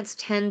male plants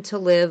tend to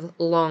live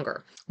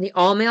longer. The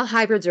all-male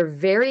hybrids are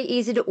very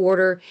easy to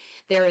order.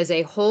 There is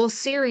a whole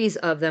series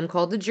of them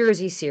called the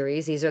Jersey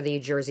series. These are the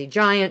Jersey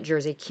Giant,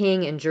 Jersey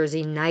King, and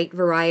Jersey Knight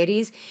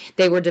varieties.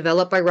 They were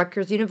developed by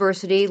Rutgers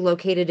University,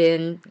 located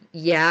in,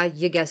 yeah,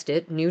 you guessed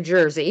it, New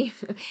Jersey.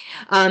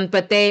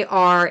 But they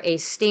are a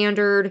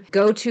standard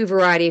go-to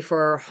variety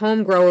for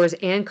home growers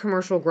and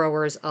commercial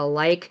growers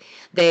alike.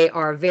 They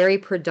are very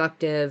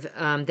productive.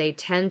 They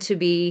tend to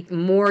be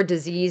more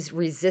disease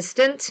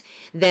resistant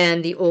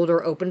than the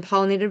older open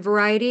pollinated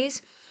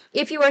varieties.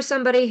 If you are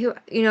somebody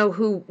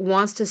who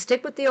wants to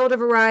stick with the older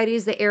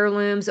varieties, the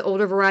heirlooms, the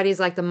older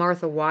varieties like the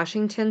Martha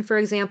Washington, for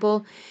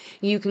example,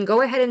 you can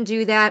go ahead and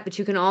do that, but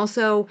you can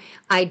also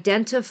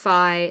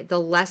identify the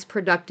less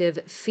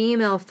productive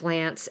female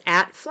plants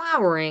at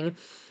flowering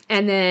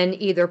and then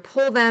either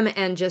pull them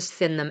and just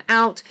thin them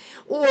out,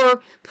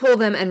 or pull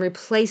them and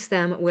replace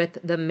them with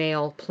the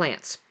male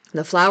plants.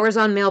 The flowers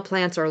on male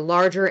plants are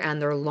larger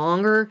and they're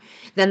longer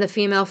than the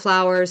female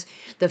flowers.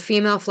 The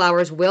female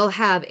flowers will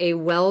have a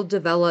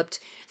well-developed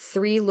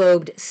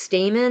 3-lobed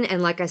stamen,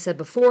 and like I said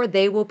before,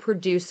 they will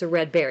produce the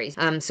red berries.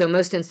 So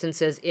most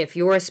instances, if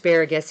your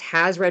asparagus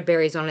has red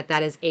berries on it,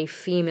 that is a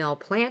female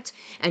plant,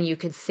 and you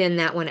can thin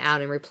that one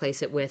out and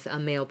replace it with a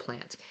male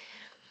plant.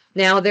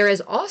 Now, there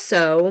is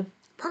also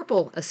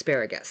purple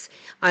asparagus.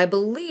 I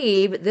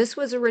believe this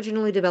was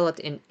originally developed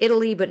in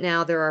Italy, but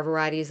now there are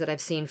varieties that I've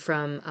seen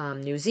from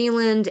New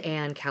Zealand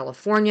and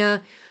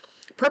California.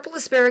 Purple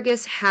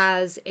asparagus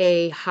has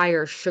a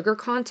higher sugar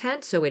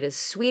content, so it is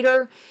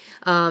sweeter.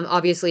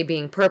 Obviously,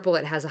 being purple,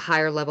 it has a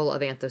higher level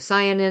of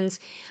anthocyanins.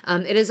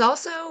 It is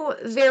also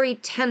very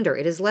tender.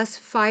 It is less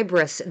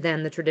fibrous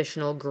than the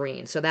traditional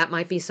green, so that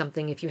might be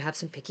something if you have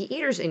some picky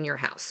eaters in your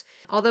house.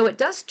 Although it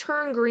does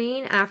turn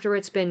green after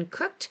it's been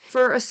cooked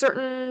for a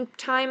certain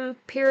time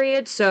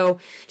period, so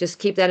just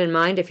keep that in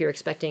mind if you're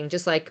expecting,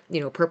 just like,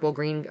 purple,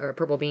 green, or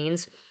purple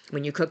beans,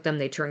 when you cook them,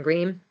 they turn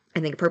green. I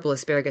think purple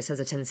asparagus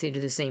has a tendency to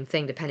do the same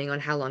thing depending on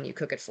how long you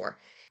cook it for.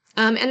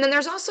 And then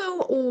there's also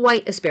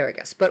white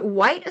asparagus, but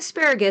white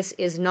asparagus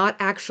is not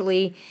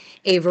actually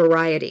a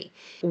variety.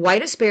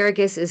 White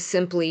asparagus is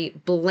simply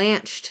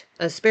blanched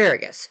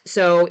asparagus.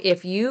 So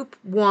if you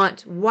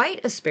want white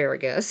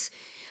asparagus,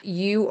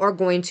 you are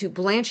going to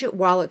blanch it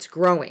while it's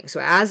growing. So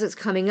as it's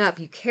coming up,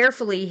 you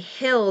carefully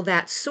hill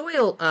that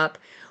soil up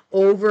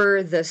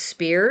over the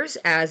spears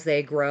as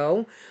they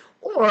grow,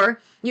 or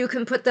you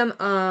can put them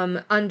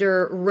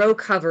under row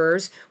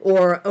covers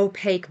or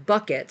opaque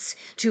buckets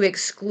to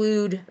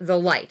exclude the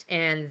light,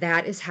 and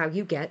that is how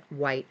you get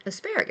white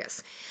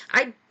asparagus.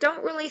 I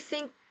don't really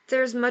think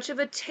there's much of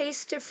a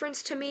taste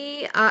difference to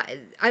me.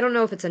 I don't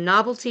know if it's a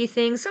novelty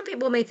thing. Some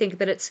people may think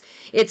that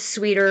it's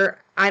sweeter.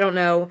 I don't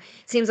know.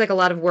 It seems like a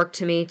lot of work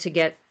to me to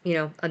get,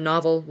 a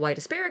novel white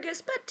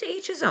asparagus, but to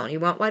each his own. You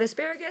want white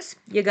asparagus?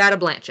 You gotta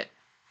blanch it.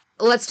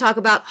 Let's talk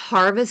about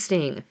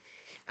harvesting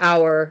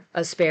our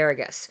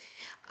asparagus.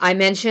 I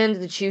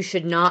mentioned that you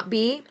should not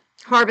be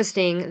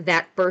harvesting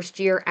that first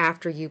year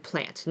after you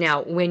plant.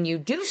 Now, when you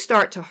do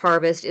start to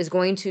harvest is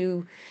going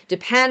to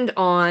depend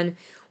on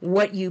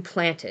what you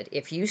planted.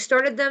 If you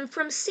started them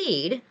from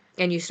seed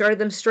and you started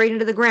them straight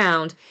into the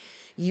ground,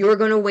 you're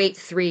going to wait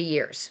 3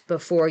 years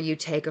before you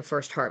take a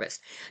first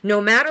harvest.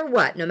 No matter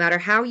what, no matter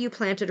how you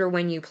planted or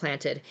when you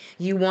planted,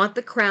 you want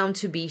the crown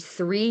to be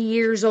 3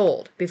 years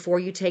old before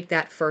you take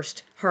that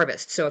first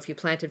harvest. So if you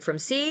planted from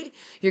seed,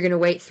 you're going to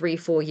wait 3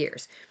 full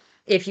years.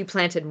 If you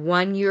planted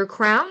 1-year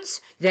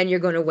crowns, then you're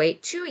going to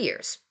wait 2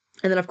 years.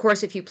 And then, of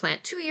course, if you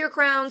plant 2-year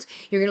crowns,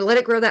 you're going to let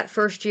it grow that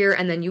first year,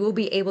 and then you will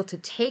be able to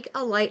take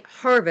a light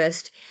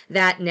harvest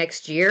that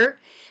next year,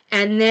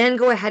 and then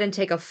go ahead and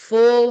take a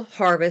full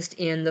harvest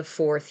in the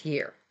 4th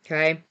year,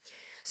 okay?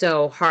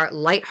 So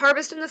light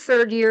harvest in the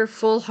 3rd year,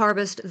 full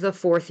harvest the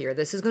 4th year.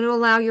 This is going to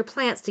allow your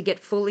plants to get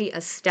fully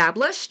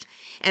established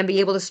and be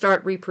able to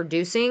start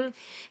reproducing,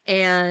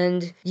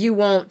 and you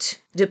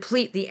won't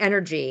deplete the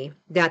energy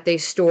that they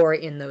store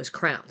in those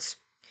crowns.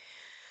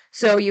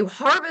 So you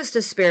harvest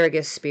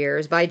asparagus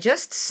spears by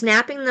just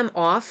snapping them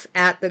off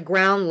at the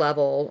ground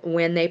level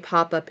when they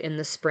pop up in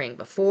the spring,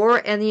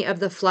 before any of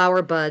the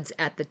flower buds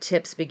at the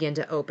tips begin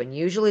to open.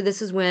 Usually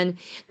this is when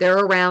they're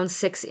around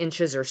 6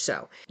 inches or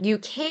so. You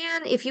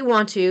can, if you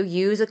want to,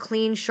 use a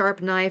clean,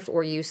 sharp knife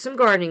or use some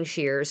gardening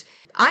shears.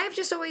 I've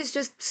just always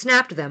just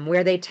snapped them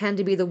where they tend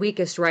to be the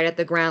weakest, right at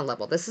the ground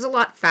level. This is a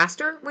lot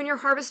faster when you're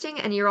harvesting,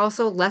 and you're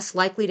also less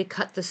likely to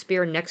cut the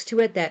spear next to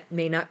it that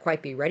may not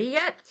quite be ready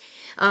yet.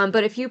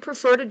 But if you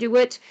prefer to do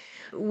it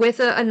with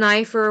a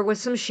knife or with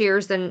some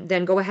shears,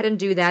 then go ahead and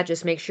do that.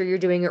 Just make sure you're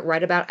doing it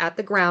right about at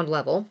the ground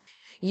level.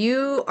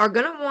 You are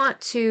going to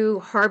want to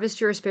harvest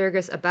your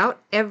asparagus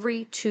about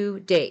every 2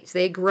 days.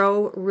 They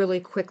grow really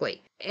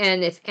quickly.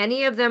 And if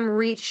any of them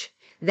reach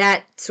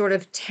that sort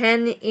of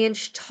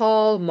 10-inch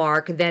tall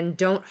mark, then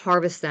don't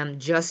harvest them.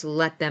 Just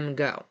let them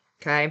go.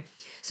 Okay?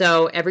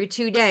 So every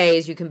 2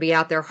 days, you can be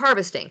out there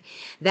harvesting.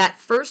 That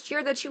first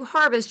year that you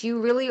harvest,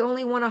 you really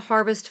only want to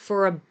harvest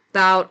for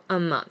about a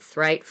month,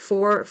 right?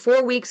 Four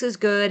weeks is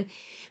good.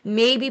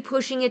 Maybe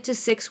pushing it to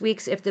 6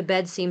 weeks if the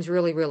bed seems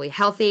really, really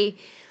healthy.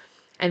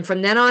 And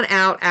from then on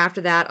out,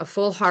 after that, a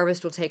full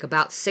harvest will take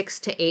about 6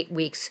 to 8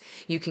 weeks.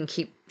 You can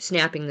keep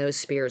snapping those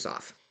spears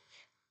off.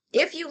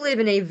 If you live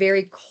in a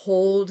very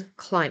cold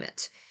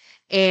climate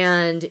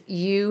and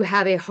you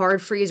have a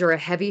hard freeze or a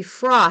heavy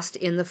frost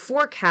in the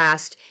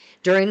forecast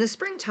during the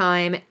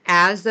springtime,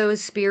 as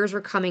those spears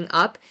are coming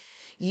up,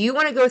 you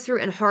want to go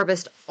through and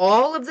harvest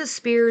all of the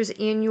spears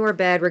in your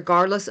bed,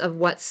 regardless of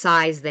what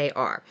size they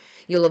are.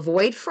 You'll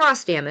avoid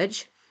frost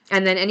damage,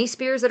 and then any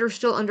spears that are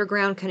still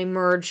underground can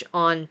emerge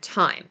on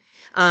time.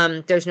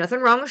 There's nothing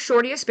wrong with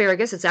shorty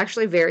asparagus. It's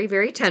actually very,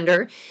 very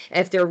tender.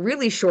 If they're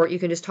really short, you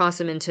can just toss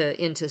them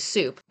into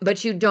soup.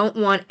 But you don't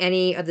want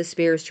any of the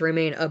spears to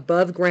remain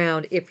above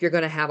ground if you're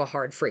going to have a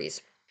hard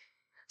freeze.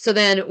 So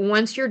then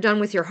once you're done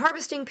with your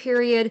harvesting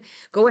period,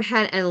 go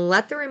ahead and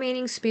let the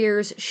remaining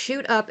spears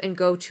shoot up and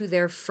go to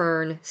their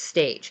fern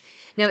stage.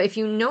 Now, if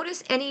you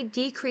notice any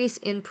decrease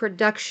in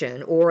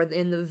production or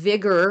in the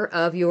vigor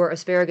of your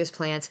asparagus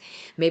plants,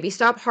 maybe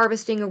stop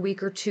harvesting a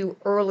week or 2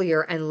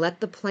 earlier and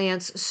let the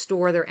plants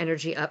store their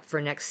energy up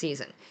for next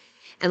season.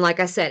 And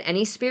like I said,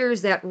 any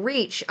spears that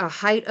reach a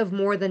height of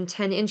more than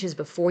 10 inches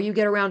before you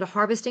get around to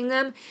harvesting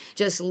them,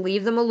 just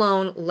leave them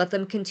alone, let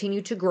them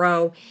continue to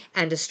grow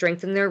and to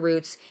strengthen their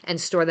roots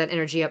and store that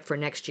energy up for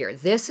next year.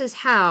 This is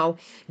how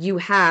you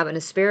have an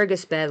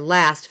asparagus bed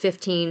last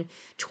 15,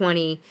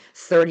 20,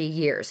 30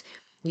 years.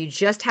 You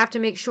just have to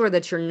make sure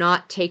that you're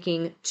not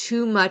taking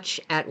too much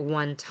at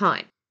one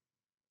time.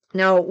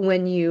 Now,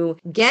 when you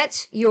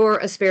get your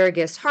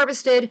asparagus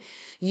harvested,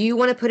 you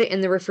want to put it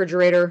in the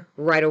refrigerator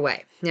right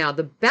away. Now,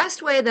 the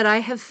best way that I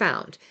have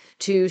found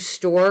to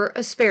store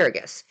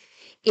asparagus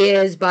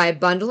is by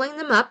bundling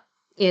them up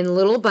in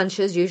little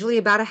bunches, usually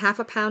about a half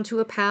a pound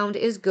to a pound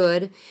is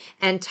good,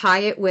 and tie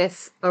it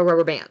with a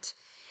rubber band.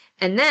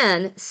 And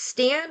then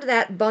stand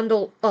that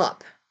bundle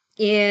up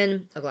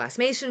in a glass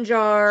mason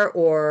jar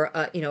or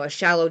a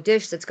shallow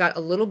dish that's got a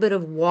little bit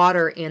of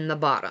water in the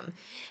bottom,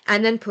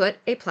 and then put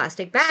a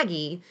plastic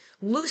baggie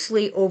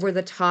loosely over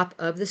the top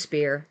of the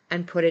spear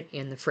and put it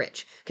in the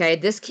fridge. Okay,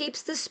 this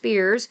keeps the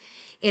spears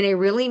in a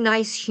really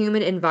nice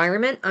humid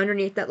environment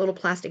underneath that little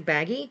plastic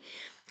baggie,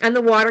 and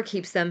the water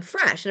keeps them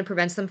fresh and it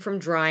prevents them from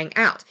drying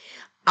out.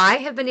 I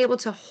have been able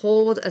to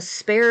hold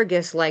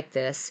asparagus like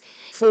this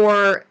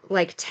for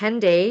like 10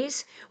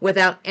 days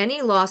without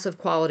any loss of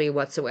quality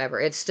whatsoever.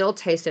 It still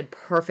tasted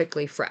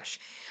perfectly fresh.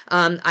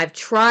 I've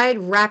tried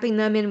wrapping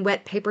them in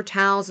wet paper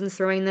towels and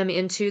throwing them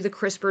into the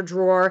crisper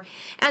drawer,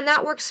 and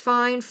that works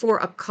fine for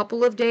a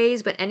couple of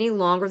days, but any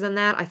longer than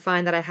that, I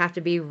find that I have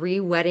to be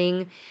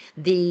re-wetting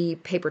the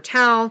paper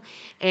towel,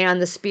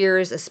 and the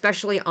spears,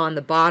 especially on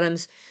the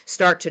bottoms,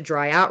 start to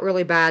dry out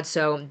really bad.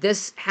 So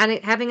this,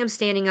 having them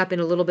standing up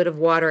in a little bit of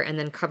water and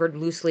then covered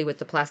loosely with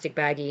the plastic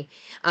baggie,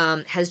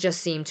 has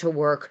just seemed to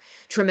work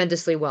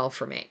tremendously well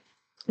for me.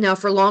 Now,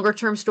 for longer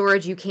term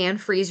storage, you can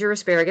freeze your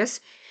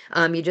asparagus.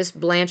 You just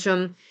blanch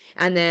them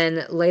and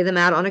then lay them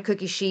out on a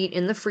cookie sheet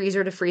in the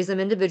freezer to freeze them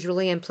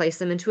individually and place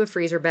them into a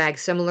freezer bag,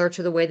 similar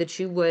to the way that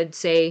you would,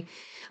 say,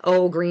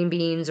 green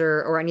beans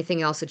or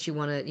anything else that you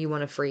want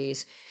to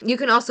freeze. You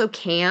can also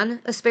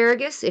can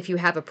asparagus if you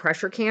have a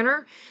pressure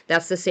canner.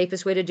 That's the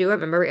safest way to do it.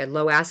 Remember, at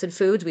low acid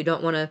foods, we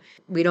don't want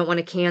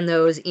to can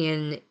those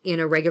in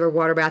a regular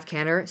water bath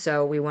canner.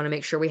 So we want to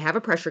make sure we have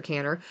a pressure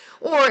canner.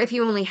 Or if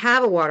you only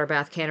have a water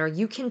bath canner,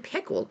 you can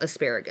pickle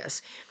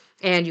asparagus,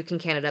 and you can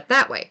can it up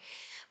that way.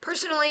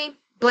 Personally,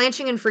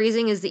 blanching and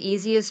freezing is the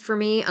easiest for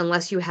me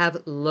unless you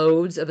have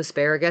loads of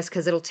asparagus,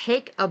 because it'll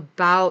take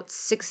about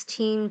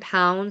 16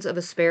 pounds of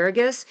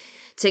asparagus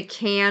to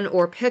can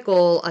or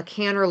pickle a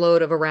canner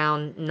load of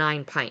around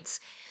 9 pints.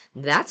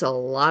 That's a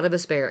lot of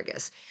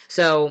asparagus.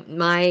 So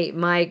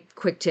my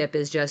quick tip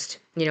is just,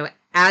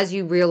 as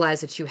you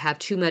realize that you have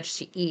too much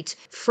to eat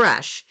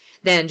fresh,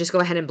 then just go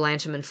ahead and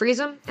blanch them and freeze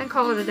them and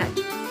call it a day.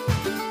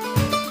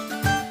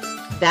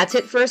 That's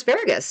it for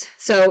asparagus.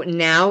 So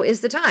now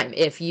is the time.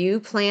 If you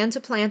plan to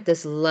plant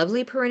this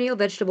lovely perennial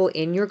vegetable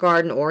in your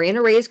garden or in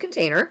a raised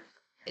container,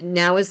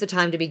 now is the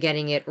time to be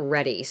getting it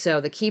ready.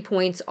 So the key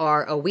points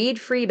are a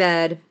weed-free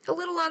bed, a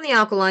little on the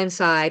alkaline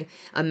side,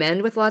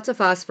 amend with lots of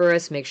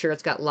phosphorus, make sure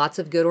it's got lots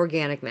of good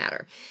organic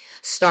matter.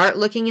 Start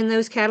looking in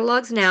those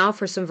catalogs now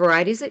for some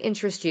varieties that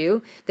interest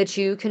you that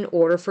you can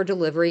order for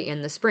delivery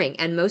in the spring.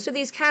 And most of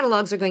these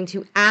catalogs are going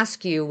to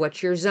ask you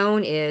what your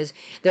zone is.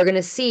 They're going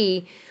to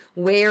see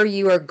where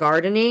you are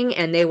gardening,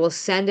 and they will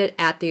send it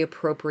at the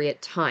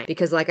appropriate time.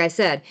 Because like I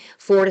said,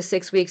 4 to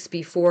 6 weeks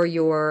before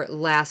your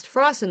last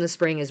frost in the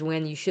spring is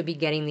when you should be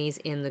getting these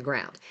in the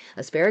ground.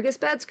 Asparagus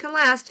beds can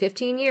last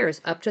 15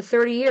 years, up to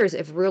 30 years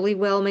if really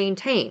well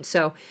maintained.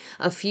 So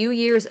a few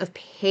years of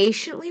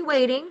patiently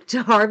waiting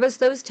to harvest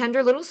those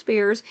tender little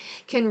spears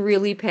can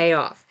really pay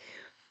off.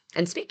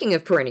 And speaking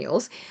of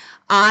perennials,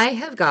 I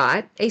have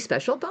got a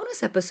special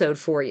bonus episode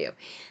for you.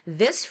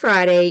 This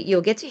Friday,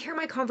 you'll get to hear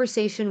my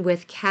conversation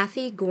with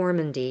Kathy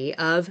Gormandy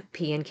of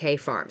P&K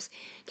Farms.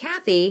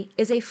 Kathy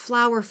is a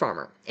flower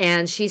farmer,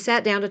 and she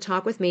sat down to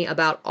talk with me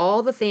about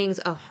all the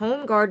things a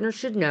home gardener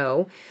should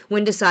know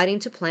when deciding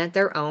to plant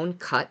their own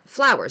cut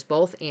flowers,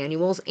 both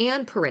annuals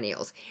and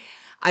perennials.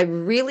 I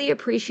really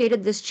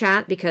appreciated this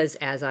chat because,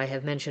 as I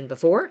have mentioned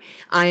before,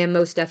 I am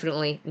most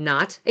definitely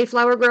not a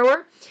flower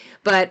grower.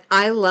 But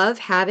I love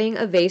having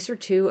a vase or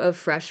two of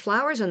fresh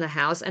flowers in the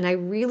house, and I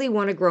really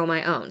want to grow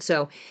my own.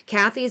 So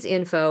Kathy's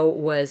info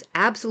was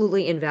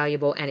absolutely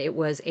invaluable, and it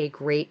was a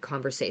great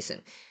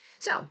conversation.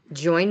 So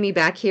join me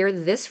back here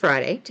this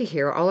Friday to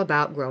hear all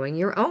about growing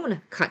your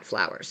own cut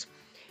flowers.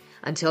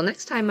 Until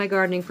next time, my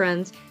gardening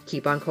friends,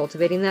 keep on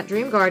cultivating that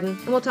dream garden,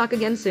 and we'll talk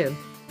again soon.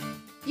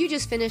 You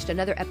just finished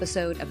another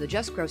episode of the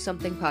Just Grow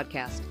Something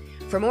podcast.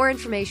 For more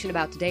information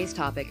about today's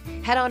topic,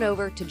 head on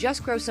over to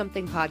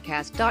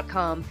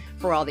justgrowsomethingpodcast.com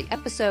for all the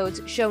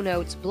episodes, show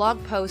notes,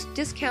 blog posts,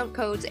 discount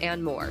codes,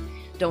 and more.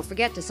 Don't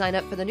forget to sign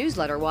up for the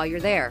newsletter while you're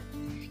there.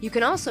 You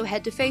can also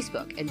head to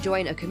Facebook and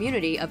join a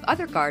community of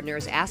other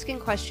gardeners asking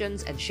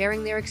questions and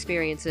sharing their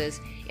experiences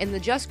in the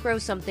Just Grow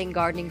Something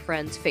Gardening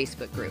Friends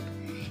Facebook group.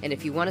 And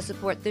if you want to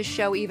support this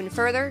show even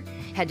further,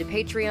 head to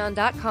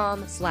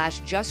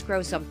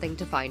patreon.com/justgrowsomething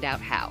to find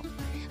out how.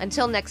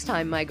 Until next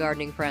time, my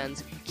gardening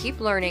friends, keep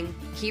learning,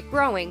 keep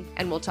growing,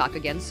 and we'll talk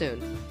again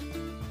soon.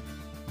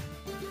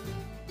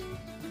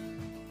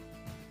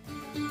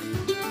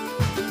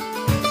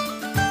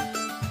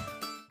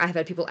 I've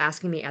had people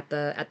asking me at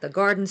the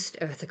garden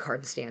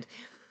stand.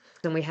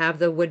 Then we have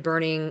the wood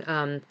burning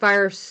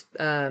fires,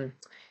 and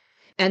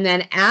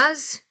then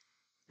as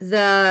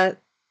the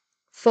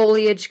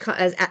foliage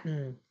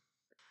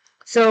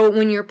so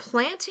when you're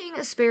planting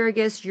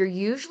asparagus, you're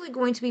usually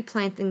going to be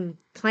planting.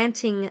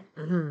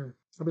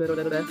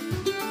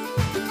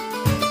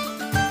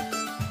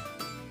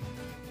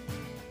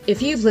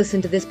 If you've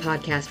listened to this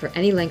podcast for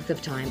any length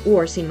of time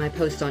or seen my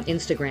posts on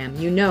Instagram,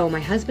 you know my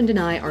husband and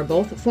I are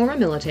both former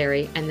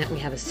military and that we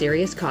have a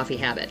serious coffee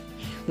habit.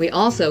 We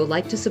also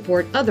like to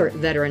support other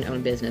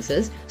veteran-owned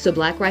businesses, so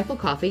Black Rifle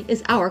Coffee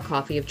is our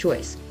coffee of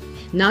choice.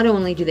 Not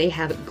only do they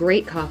have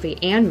great coffee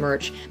and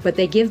merch, but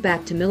they give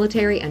back to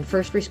military and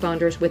first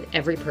responders with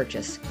every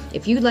purchase.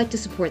 If you'd like to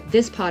support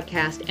this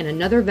podcast and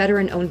another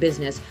veteran-owned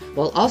business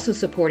while also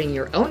supporting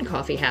your own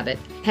coffee habit,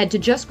 head to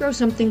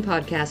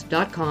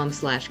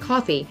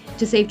justgrowsomethingpodcast.com/coffee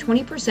to save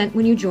 20%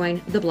 when you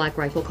join the Black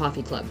Rifle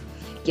Coffee Club.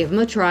 Give them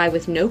a try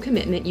with no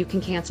commitment you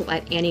can cancel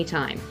at any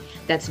time.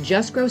 That's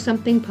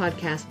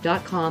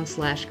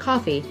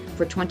justgrowsomethingpodcast.com/coffee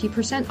for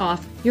 20%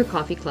 off your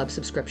coffee club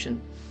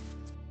subscription.